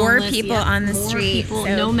 becoming more homeless. people on the street. People,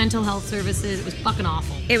 so no mental health services. It was fucking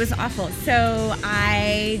awful. It was awful. So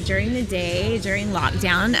during the day, during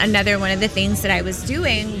lockdown, another one of the things that I was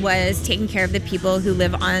doing was taking care of the people who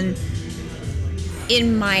live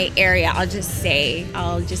in my area. I'll just say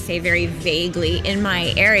very vaguely, in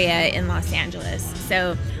my area in Los Angeles.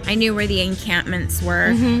 So I knew where the encampments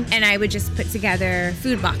were, and I would just put together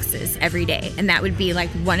food boxes every day. And that would be like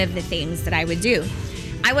one of the things that I would do.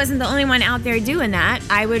 I wasn't the only one out there doing that.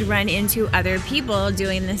 I would run into other people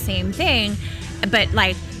doing the same thing. But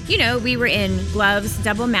like, you know, we were in gloves,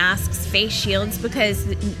 double masks, face shields, because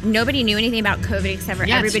nobody knew anything about COVID except for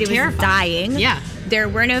everybody was dying. Yeah. There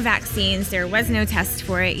were no vaccines. There was no test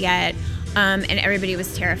for it yet. And everybody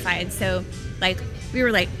was terrified. So, like, we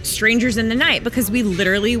were like strangers in the night, because we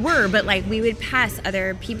literally were. But, like, we would pass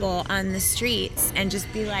other people on the streets and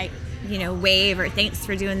just be like, you know, wave or thanks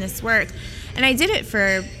for doing this work. And I did it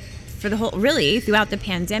for the whole, really, throughout the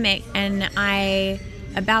pandemic. And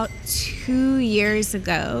about 2 years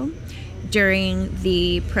ago, during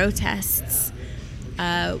the protests,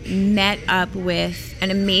 met up with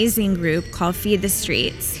an amazing group called Feed the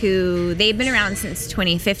Streets, who they've been around since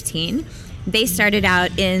 2015. They started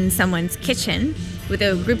out in someone's kitchen with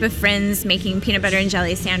a group of friends making peanut butter and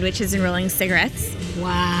jelly sandwiches and rolling cigarettes.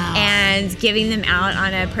 Wow. And giving them out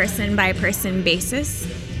on a person-by-person basis.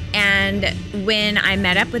 And when I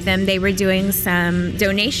met up with them, they were doing some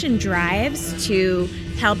donation drives to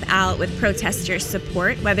help out with protester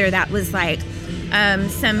support, whether that was like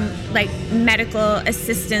some like medical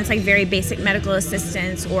assistance, like very basic medical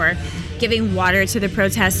assistance, or giving water to the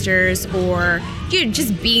protesters, or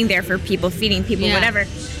just being there for people, feeding people, whatever.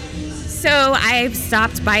 So I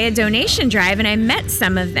stopped by a donation drive and I met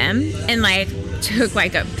some of them and like took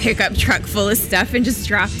like a pickup truck full of stuff and just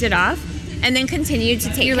dropped it off, and then continued to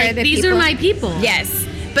take care of the people. These are my people. Yes.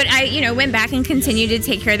 But I, went back and continued to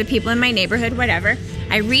take care of the people in my neighborhood, whatever.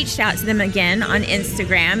 I reached out to them again on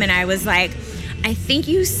Instagram and I was like, I think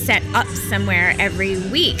you set up somewhere every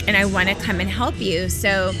week and I want to come and help you.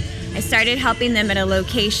 So I started helping them at a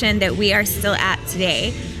location that we are still at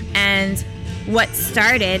today. And what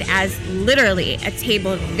started as literally a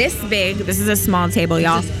table this big, this is a small table,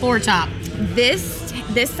 y'all. Just 4 top.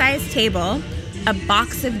 This size table, a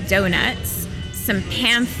box of donuts, some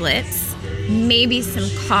pamphlets, maybe some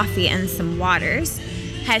coffee and some waters,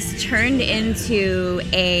 has turned into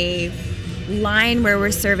a line where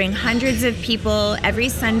we're serving hundreds of people every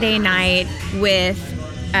Sunday night with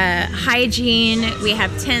hygiene. We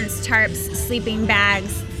have tents, tarps, sleeping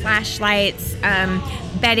bags, flashlights,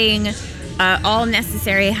 bedding, all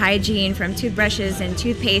necessary hygiene, from toothbrushes and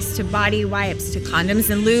toothpaste to body wipes to condoms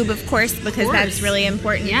and lube, of course, because that's really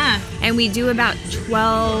important. Yeah. And we do about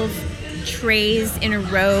 12 trays in a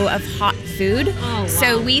row of hot food. Oh, wow.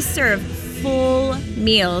 So we serve full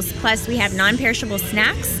meals, plus we have non-perishable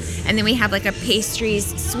snacks, and then we have like a pastries,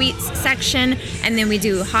 sweets section, and then we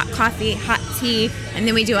do hot coffee, hot tea, and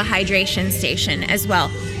then we do a hydration station as well.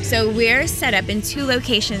 So we're set up in 2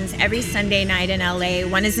 locations every Sunday night in LA.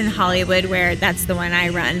 One is in Hollywood, where that's the one I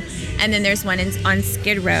run, and then there's one on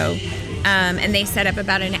Skid Row, and they set up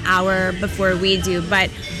about an hour before we do. But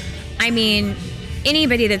I mean,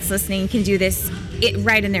 anybody that's listening can do this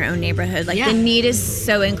right in their own neighborhood. Like, the need is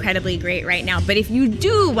so incredibly great right now. But if you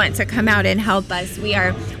do want to come out and help us, we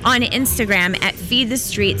are on Instagram at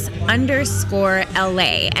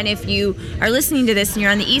feedthestreets_LA. And if you are listening to this and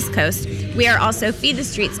you're on the East Coast, we are also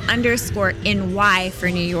feedthestreets_NY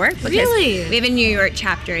for New York. Really? We have a New York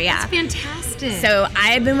chapter, That's fantastic. So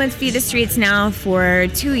I've been with Feed the Streets now for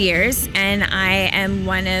 2 years, and I am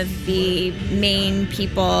one of the main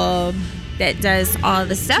people that does all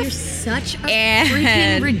the stuff. You're such a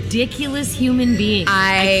freaking ridiculous human being.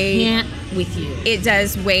 I can't with you. It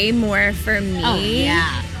does way more for me. Oh,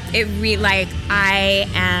 yeah.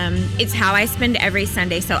 It's how I spend every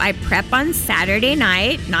Sunday. So I prep on Saturday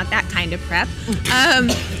night, not that kind of prep.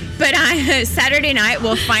 But Saturday night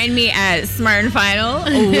will find me at Smart & Final,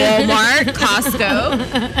 Walmart, Costco.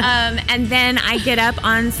 And then I get up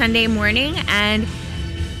on Sunday morning, and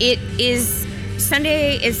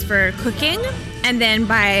Sunday is for cooking, and then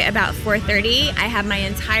by about 4:30, I have my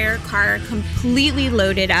entire car completely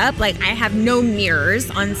loaded up. Like, I have no mirrors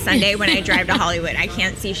on Sunday when I drive to Hollywood. I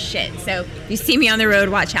can't see shit. So if you see me on the road,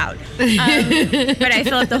 watch out. But I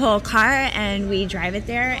fill up the whole car, and we drive it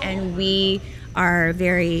there, and we are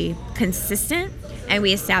very consistent, and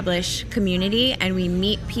we establish community, and we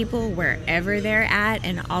meet people wherever they're at,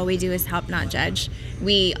 and all we do is help, not judge.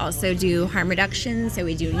 We also do harm reduction, so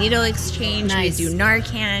we do needle exchange, Nice. we do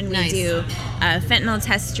Narcan, we Nice. do fentanyl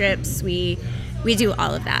test strips, we do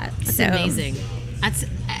all of that. That's so amazing. It's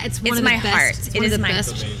one It's of my the best. heart. It's It one is of the my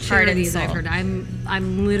best heart and charities I've soul. heard.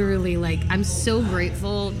 I'm literally like, I'm so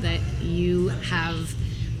grateful that you have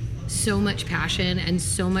so much passion and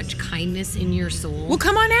so much kindness in your soul. Well,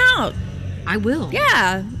 come on out. I will.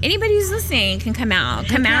 Yeah, anybody who's listening can come out.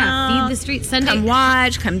 Come Heck yeah. out. Feed the Streets Sunday. Come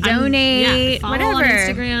watch. Come donate. follow whatever. on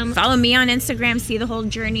Instagram. Follow me on Instagram. See the whole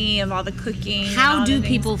journey of all the cooking. and How all do the things.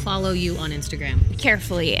 people follow you on Instagram?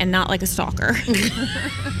 Carefully and not like a stalker.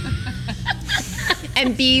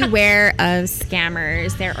 And beware of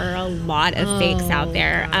scammers. There are a lot of fakes out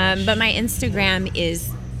there. But my Instagram is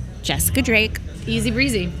Jessica Drake. Easy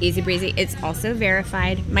breezy. Easy breezy. It's also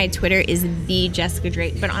verified. My Twitter is the Jessica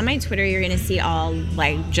Drake, but on my Twitter you're gonna see all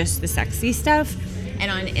like just the sexy stuff, and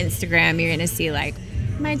on Instagram you're gonna see like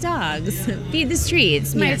my dogs, feed the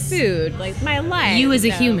streets, my Yes. food, like my life. You as a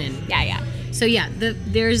So, human. Yeah. So yeah,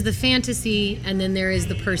 there's the fantasy and then there is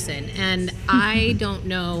the person. And I don't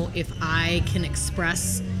know if I can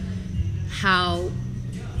express how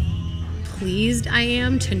pleased I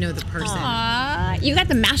am to know the person. You got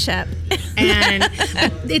the mashup.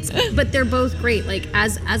 And but they're both great. Like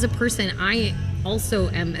as a person, I also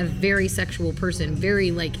am a very sexual person.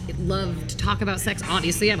 Very like love to talk about sex.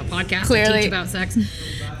 Obviously, I have a podcast to Clearly. teach about sex.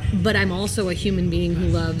 But I'm also a human being who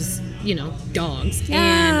loves, dogs. Yeah.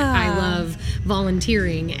 And I love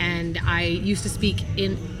volunteering. And I used to speak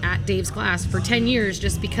at Dave's class for 10 years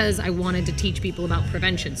just because I wanted to teach people about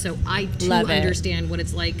prevention. So I too Love it. understand what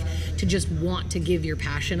it's like to just want to give your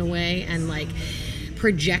passion away and like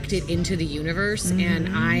project it into the universe. And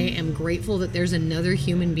I am grateful that there's another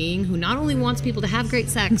human being who not only wants people to have great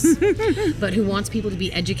sex, but who wants people to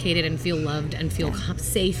be educated and feel loved and feel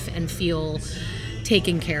safe and feel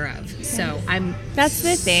taken care of. So That's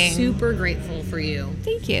the thing. super grateful for you.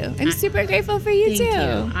 Thank you. I'm super grateful for you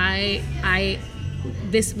Thank too. you.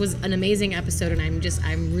 This was an amazing episode, and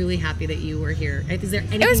I'm really happy that you were here. Is there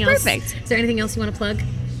anything was else? perfect. Is there anything else you want to plug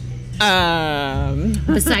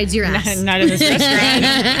besides your ass? Not in this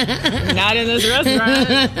restaurant. Not in this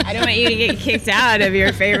restaurant. I don't want you to get kicked out of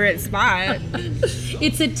your favorite spot.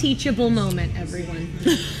 It's a teachable moment, everyone.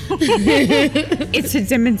 It's a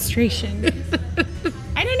demonstration.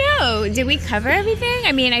 I don't know. Did we cover everything?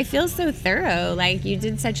 I mean, I feel so thorough. Like, you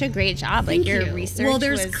did such a great job. Like, Thank your you. research Well,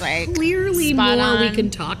 there's was, like, clearly spot more we on. can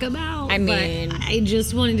talk about. I mean- but I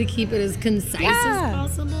just wanted to keep it as concise Yeah. as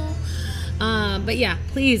possible. But yeah,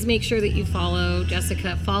 please make sure that you follow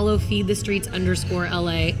Jessica. Follow Feed the Streets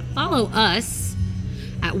 _LA. Follow us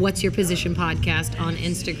at What's Your Position Podcast on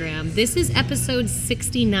Instagram. This is episode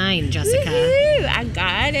 69, Jessica. Woohoo, I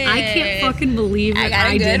got it. I can't fucking believe I that got a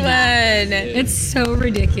I did good that. one. It's so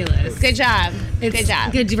ridiculous. Good job. It's Good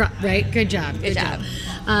job. Good job, right? Good job. Good job.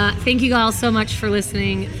 Thank you all so much for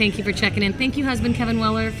listening. Thank you for checking in. Thank you, husband Kevin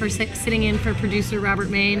Weller, for sitting in for producer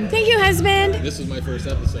Robert Main. Thank you, husband. This was my first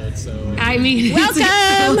episode, so I mean,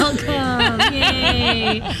 Welcome. welcome.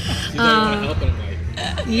 Yay. you don't want to help, and I'm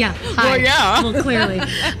like, Yeah. Hi. Well, yeah. Well, clearly.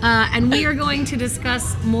 And we are going to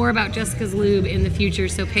discuss more about Jessica's Lube in the future,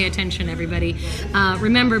 so pay attention, everybody.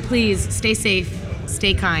 Remember, please stay safe,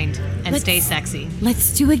 stay kind, and stay sexy.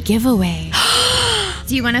 Let's do a giveaway.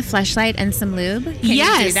 Do you want a fleshlight and some lube? Can you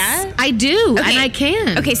do that? I do, Okay. and I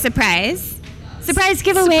can. Okay, surprise giveaway. Surprise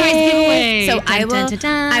giveaway. So Dun, I will dun, dun,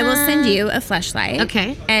 dun. I will send you a fleshlight.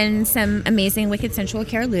 Okay. And some amazing Wicked Sensual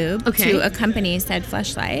Care lube Okay. to accompany said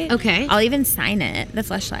fleshlight. Okay. I'll even sign it, the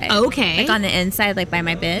fleshlight. Okay. Like on the inside, like by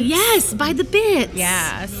my bib. Yes, by the bits.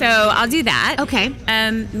 Yeah. So I'll do that. Okay.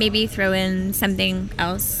 Maybe throw in something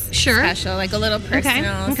else Sure. special, like a little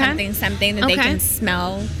personal Okay. something that they Okay. can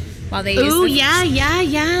smell while they use Ooh, the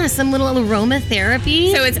yeah. Some little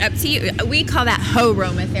aromatherapy. So it's up to you. We call that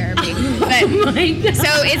aromatherapy. But oh my God. so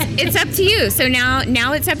it's up to you. So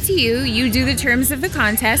now it's up to you. You do the terms of the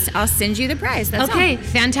contest. I'll send you the prize. That's Okay, all.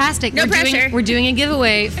 fantastic. No pressure. We're doing a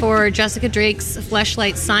giveaway for Jessica Drake's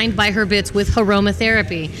fleshlight signed by her bits with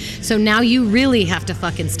aromatherapy. So now you really have to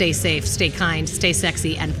fucking stay safe, stay kind, stay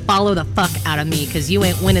sexy, and follow the fuck out of me, because you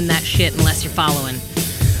ain't winning that shit unless you're following.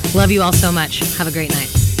 Love you all so much. Have a great night.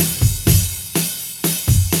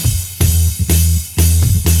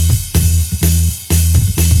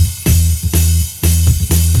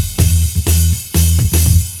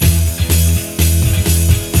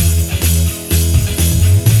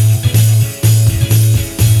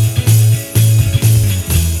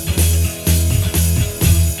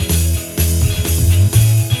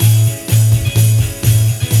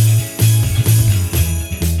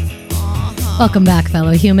 Welcome back,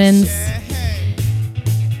 fellow humans,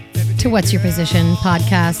 to What's Your Position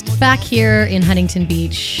podcast. Back here in Huntington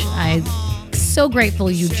Beach. I'm so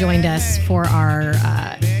grateful you joined us for our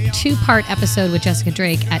two-part episode with Jessica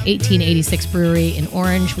Drake at 1886 Brewery in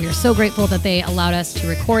Orange. We are so grateful that they allowed us to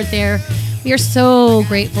record there. We are so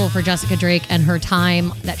grateful for Jessica Drake and her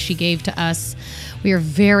time that she gave to us. We are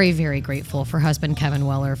very, very grateful for husband Kevin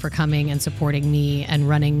Weller for coming and supporting me and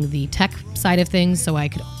running the tech side of things so I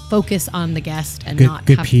could focus on the guest and not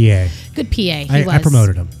Good have, PA. Good PA. He I was.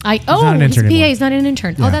 promoted him. He's not an intern PA. anymore. He's not an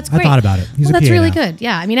intern. Yeah, Oh, that's I great. thought about it. He's a that's PA really now. good.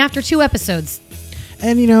 Yeah, I mean, after 2 episodes,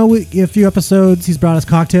 And, a few episodes, he's brought us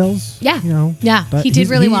cocktails. Yeah. You Yeah, but he did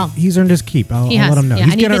really well. He's earned his keep. I'll he let has. him know. Yeah,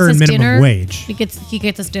 He's and he going to gets earn us minimum dinner. wage. He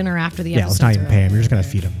gets us dinner after the Yeah, episode. let's not even pay him. You're just going to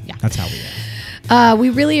feed him. Yeah. That's how we We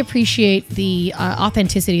really appreciate the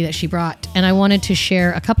authenticity that she brought. And I wanted to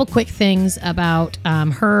share a couple quick things about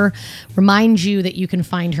her. Remind you that you can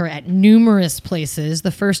find her at numerous places.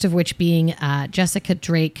 The first of which being Jessica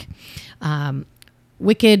Drake,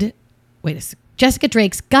 Jessica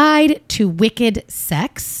Drake's Guide to Wicked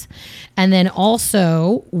Sex. And then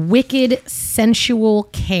also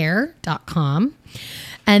wickedsensualcare.com.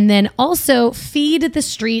 And then also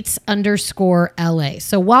feedthestreets_LA.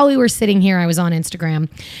 So while we were sitting here, I was on Instagram,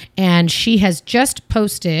 and she has just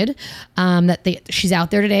posted that she's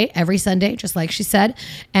out there today, every Sunday, just like she said.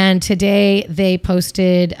 And today they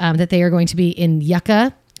posted that they are going to be in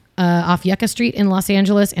Yucca, off Yucca Street in Los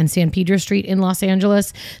Angeles and San Pedro Street in Los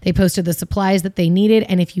Angeles. They posted the supplies that they needed.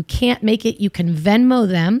 And if you can't make it, you can Venmo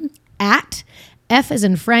them at F as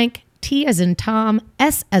in Frank, T as in Tom,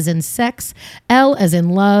 S as in sex, L as in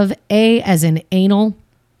love, A as in anal,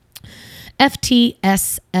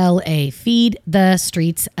 FTSLA, Feed the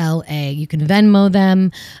Streets LA. You can Venmo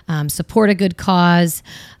them, support a good cause,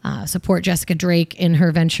 support Jessica Drake in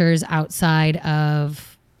her ventures outside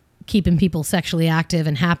of keeping people sexually active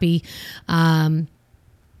and happy. Yeah,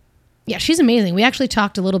 she's amazing. We actually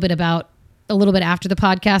talked a little bit after the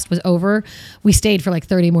podcast was over. We stayed for like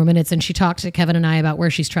 30 more minutes, and she talked to Kevin and I about where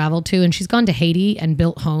she's traveled to, and she's gone to Haiti and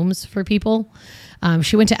built homes for people.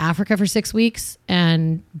 She went to Africa for 6 weeks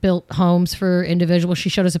and built homes for individuals. She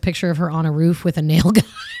showed us a picture of her on a roof with a nail gun.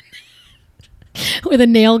 With a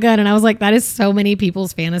nail gun. And I was like, that is so many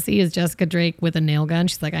people's fantasy, is Jessica Drake with a nail gun.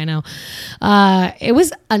 She's like, I know. It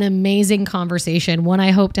was an amazing conversation, one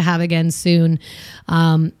I hope to have again soon.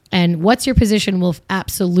 And What's Your Position will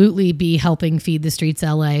absolutely be helping Feed the Streets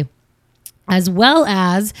LA. As well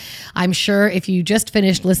as, I'm sure if you just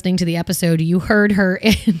finished listening to the episode, you heard her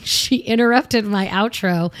and she interrupted my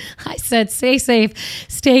outro. I said, stay safe,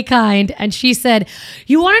 stay kind. And she said,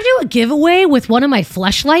 you want to do a giveaway with one of my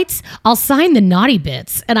fleshlights? I'll sign the naughty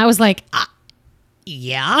bits. And I was like,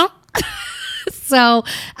 yeah. So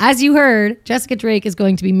as you heard, Jessica Drake is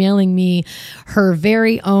going to be mailing me her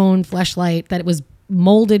very own fleshlight that was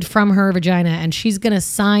molded from her vagina, and she's going to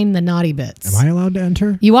sign the naughty bits. Am I allowed to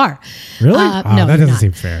enter? You are. Really? No, that doesn't not.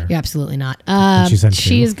 seem fair. You're absolutely not.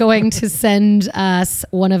 She is going to send us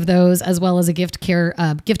one of those, as well as a gift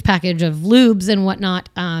package of lubes and whatnot.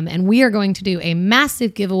 And we are going to do a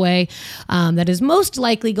massive giveaway that is most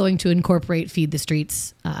likely going to incorporate Feed the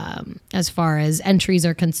Streets as far as entries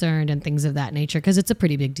are concerned and things of that nature, because it's a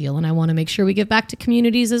pretty big deal, and I want to make sure we give back to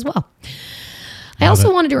communities as well. I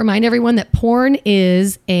also wanted to remind everyone that porn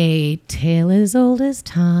is a tale as old as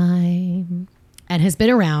time and has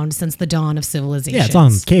been around since the dawn of civilization. Yeah, it's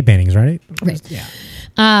on cave paintings, right? Right.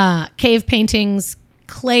 Yeah. Cave paintings,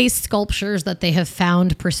 clay sculptures that they have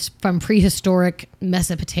found from prehistoric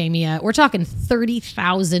Mesopotamia. We're talking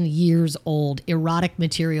 30,000 years old. Erotic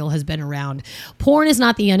material has been around. Porn is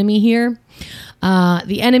not the enemy here.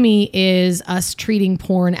 The enemy is us treating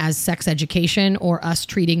porn as sex education, or us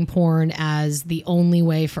treating porn as the only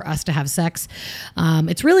way for us to have sex.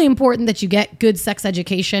 It's really important that you get good sex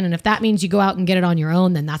education. And if that means you go out and get it on your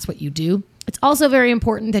own, then that's what you do. It's also very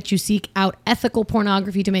important that you seek out ethical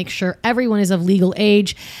pornography to make sure everyone is of legal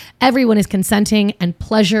age, everyone is consenting, and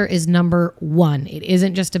pleasure is number one. It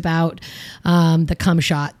isn't just about the cum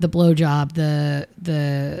shot, the blowjob,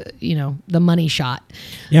 the money shot.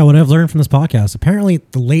 Yeah, what I've learned from this podcast, apparently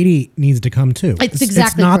the lady needs to come too. It's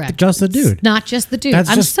exactly not correct. Just the dude. It's not just the dude.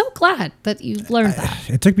 I'm so glad that you've learned that.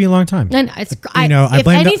 It took me a long time. And I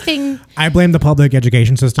blame the public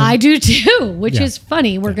education system. I do too, which is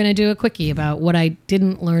funny. We're going to do a quickie about what I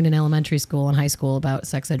didn't learn in elementary school and high school about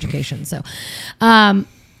sex education. So,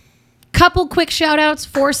 couple quick shout outs.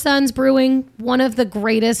 Four Sons Brewing, one of the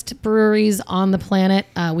greatest breweries on the planet.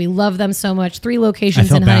 We love them so much. 3 locations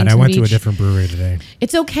in Huntington Beach. I went to a different brewery today.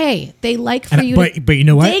 It's okay. They like for but you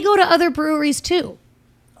know what? They go to other breweries too.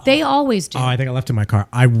 They always do. Oh, I think I left it in my car.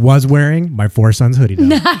 I was wearing my Four Sons hoodie. Though.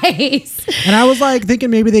 Nice. And I was like thinking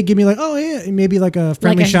maybe they'd give me like, oh yeah, maybe like a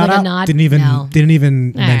friendly shout out. Nod? Didn't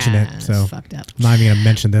even mention it. So fucked up. I'm not even gonna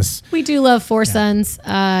mention this. We do love Four Sons,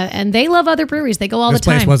 and they love other breweries. They go all the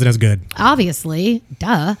time. This place wasn't as good. Obviously,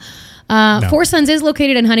 duh. No. Four Sons is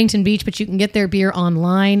located in Huntington Beach, but you can get their beer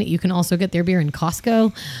online. You can also get their beer in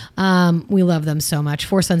Costco. We love them so much.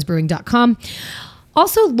 FourSonsBrewing.com.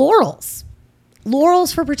 Also, Laurel's.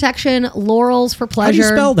 Laurels for protection, laurels for How do you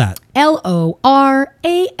pleasure. spell that? LORALS.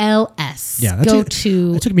 Yeah, Go it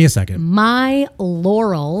to took me a second. My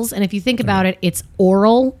Laurels. And if you think about it, it's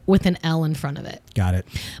oral with an L in front of it. Got it.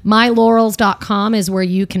 MyLaurels.com is where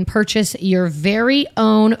you can purchase your very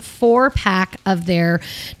own 4-pack of their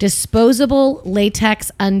disposable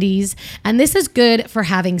latex undies. And this is good for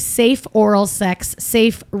having safe oral sex,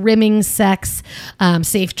 safe rimming sex,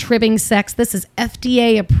 safe trimming sex. This is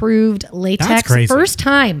FDA approved latex. That's crazy.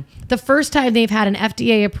 The first time they've had an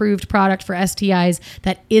FDA approved product for STIs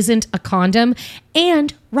that isn't a condom.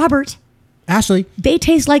 And Robert, Ashley. they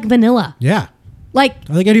taste like vanilla. Yeah. Like,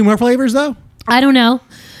 Are they getting more flavors though? I don't know,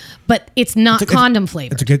 but it's not condom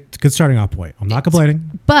flavored. It's a good starting off point. I'm not complaining.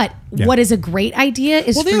 But Yeah. what is a great idea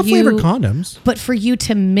is Well, they for have you, flavored condoms. but for you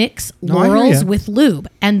to mix No, I hear laurels ya. with lube,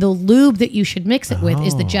 and the lube that you should mix it with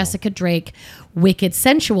is the Oh. Jessica Drake Wicked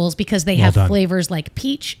Sensuals, because they Well have done. flavors like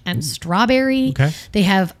peach and strawberry. Okay. They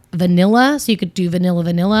have vanilla, so you could do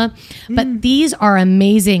vanilla. But these are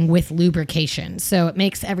amazing with lubrication, so it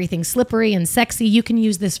makes everything slippery and sexy. You can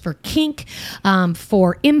use this for kink,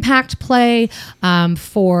 for impact play,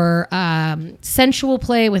 for sensual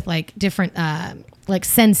play with like different like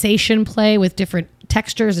sensation play with different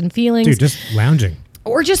textures and feelings, Dude, just lounging.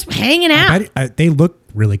 or just hanging out. They look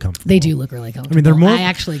really comfortable. They do look really comfortable. I mean, they're more. I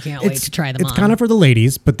actually can't wait to try them It's on. kind of for the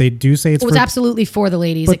ladies, but they do say it's Well, for. it's absolutely for the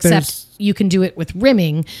ladies, But except there's- you can do it with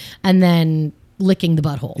rimming and then licking the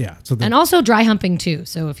butthole. Yeah, so the- and also dry humping too.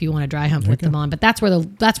 So if you want to dry hump with them on, but that's where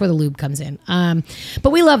the lube comes in. But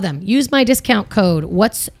we love them. Use my discount code.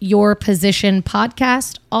 What's Your Position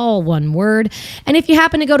Podcast? All one word. And if you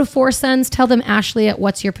happen to go to Four Sons, tell them Ashley at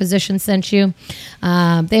What's Your Position sent you.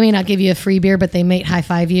 They may not give you a free beer, but they may high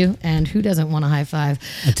five you. And who doesn't want a high five?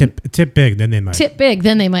 a tip big, then they might. Tip big,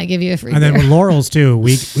 then they might give you a free And beer. then with Laurels too,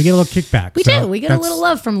 we get a little kickback. We so do. We get a that's- little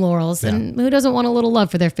love from Laurels, Yeah. and who doesn't want a little love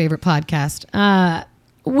for their favorite podcast?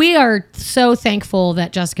 We are so thankful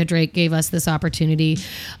that Jessica Drake gave us this opportunity.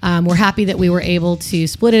 We're happy that we were able to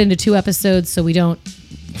split it into 2 episodes, so we don't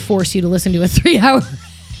force you to listen to a 3-hour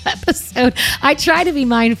episode. I try to be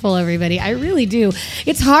mindful, everybody. I really do.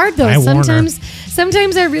 It's hard though. I warn her.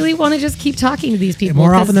 Sometimes I really want to just keep talking to these people.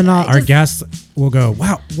 More 'cause often than not, I our just- guests will go,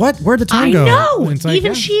 "Wow, where'd the time I go?" know. And it's like,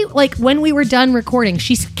 Even yeah. she, like, when we were done recording,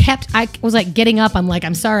 I was like getting up. I'm like,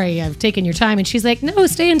 I'm sorry, I've taken your time. And she's like, no,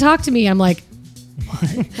 stay and talk to me. I'm like,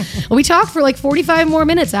 what? Well, we talked for like 45 more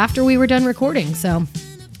minutes after we were done recording. So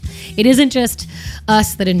it isn't just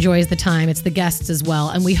us that enjoys the time, it's the guests as well.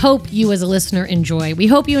 And we hope you as a listener enjoy. We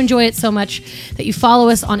hope you enjoy it so much that you follow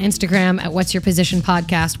us on Instagram at What's Your Position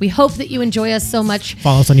Podcast. We hope that you enjoy us so much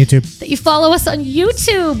Follow us on YouTube. that you follow us on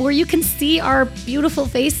YouTube, where you can see our beautiful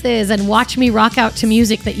faces and watch me rock out to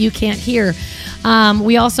music that you can't hear.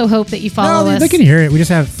 We also hope that you follow No, us. they can hear it. We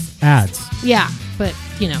just have ads. Yeah, but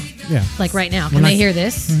you know, Yeah. like right now, We're can not- they hear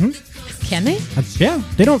this? Can they? Yeah,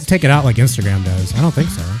 they don't take it out like Instagram does. I don't think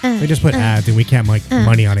so. They just put ads, and we can't make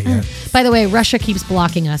money on it yet. By the way, Russia keeps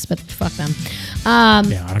blocking us, but fuck them.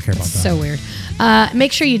 Yeah, I don't care about that. So weird.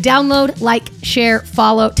 Make sure you download, like, share,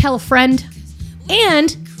 follow, tell a friend,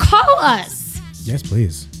 and call us. Yes,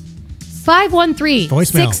 please. 513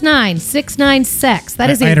 Voicemail. 6969 sex. That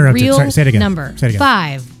is I a interrupted. real Sorry, say it again. number. Say it again.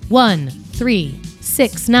 513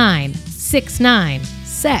 6969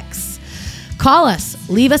 sex. Call us.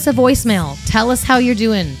 Leave us a voicemail. Tell us how you're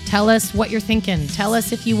doing. Tell us what you're thinking. Tell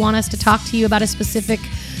us if you want us to talk to you about a specific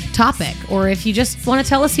topic, or if you just want to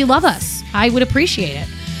tell us you love us. I would appreciate it.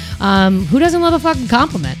 Who doesn't love a fucking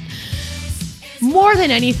compliment? More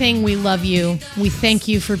than anything, we love you. We thank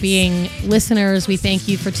you for being listeners. We thank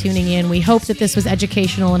you for tuning in. We hope that this was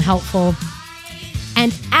educational and helpful.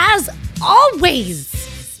 And as always,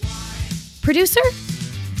 producer,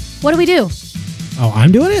 what do we do? Oh,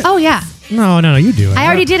 I'm doing it? Oh, yeah. No, you do it. I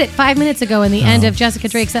already did it 5 minutes ago in the end of Jessica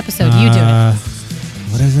Drake's episode. You do it.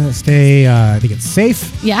 What is it? Stay, I think it's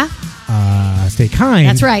safe. Yeah? Stay kind.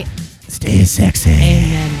 That's right. Stay sexy.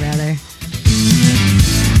 Amen, brother.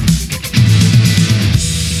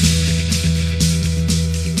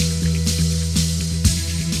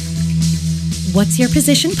 What's Your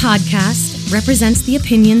Position podcast represents the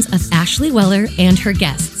opinions of Ashley Weller and her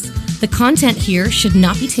guests. The content here should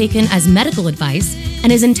not be taken as medical advice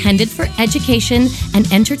and is intended for education and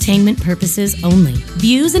entertainment purposes only.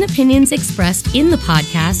 Views and opinions expressed in the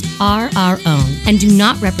podcast are our own and do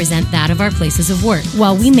not represent that of our places of work.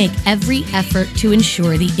 While we make every effort to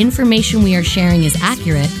ensure the information we are sharing is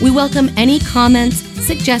accurate, we welcome any comments,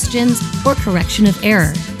 suggestions, or correction of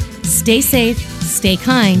error. Stay safe, stay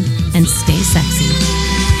kind, and stay sexy.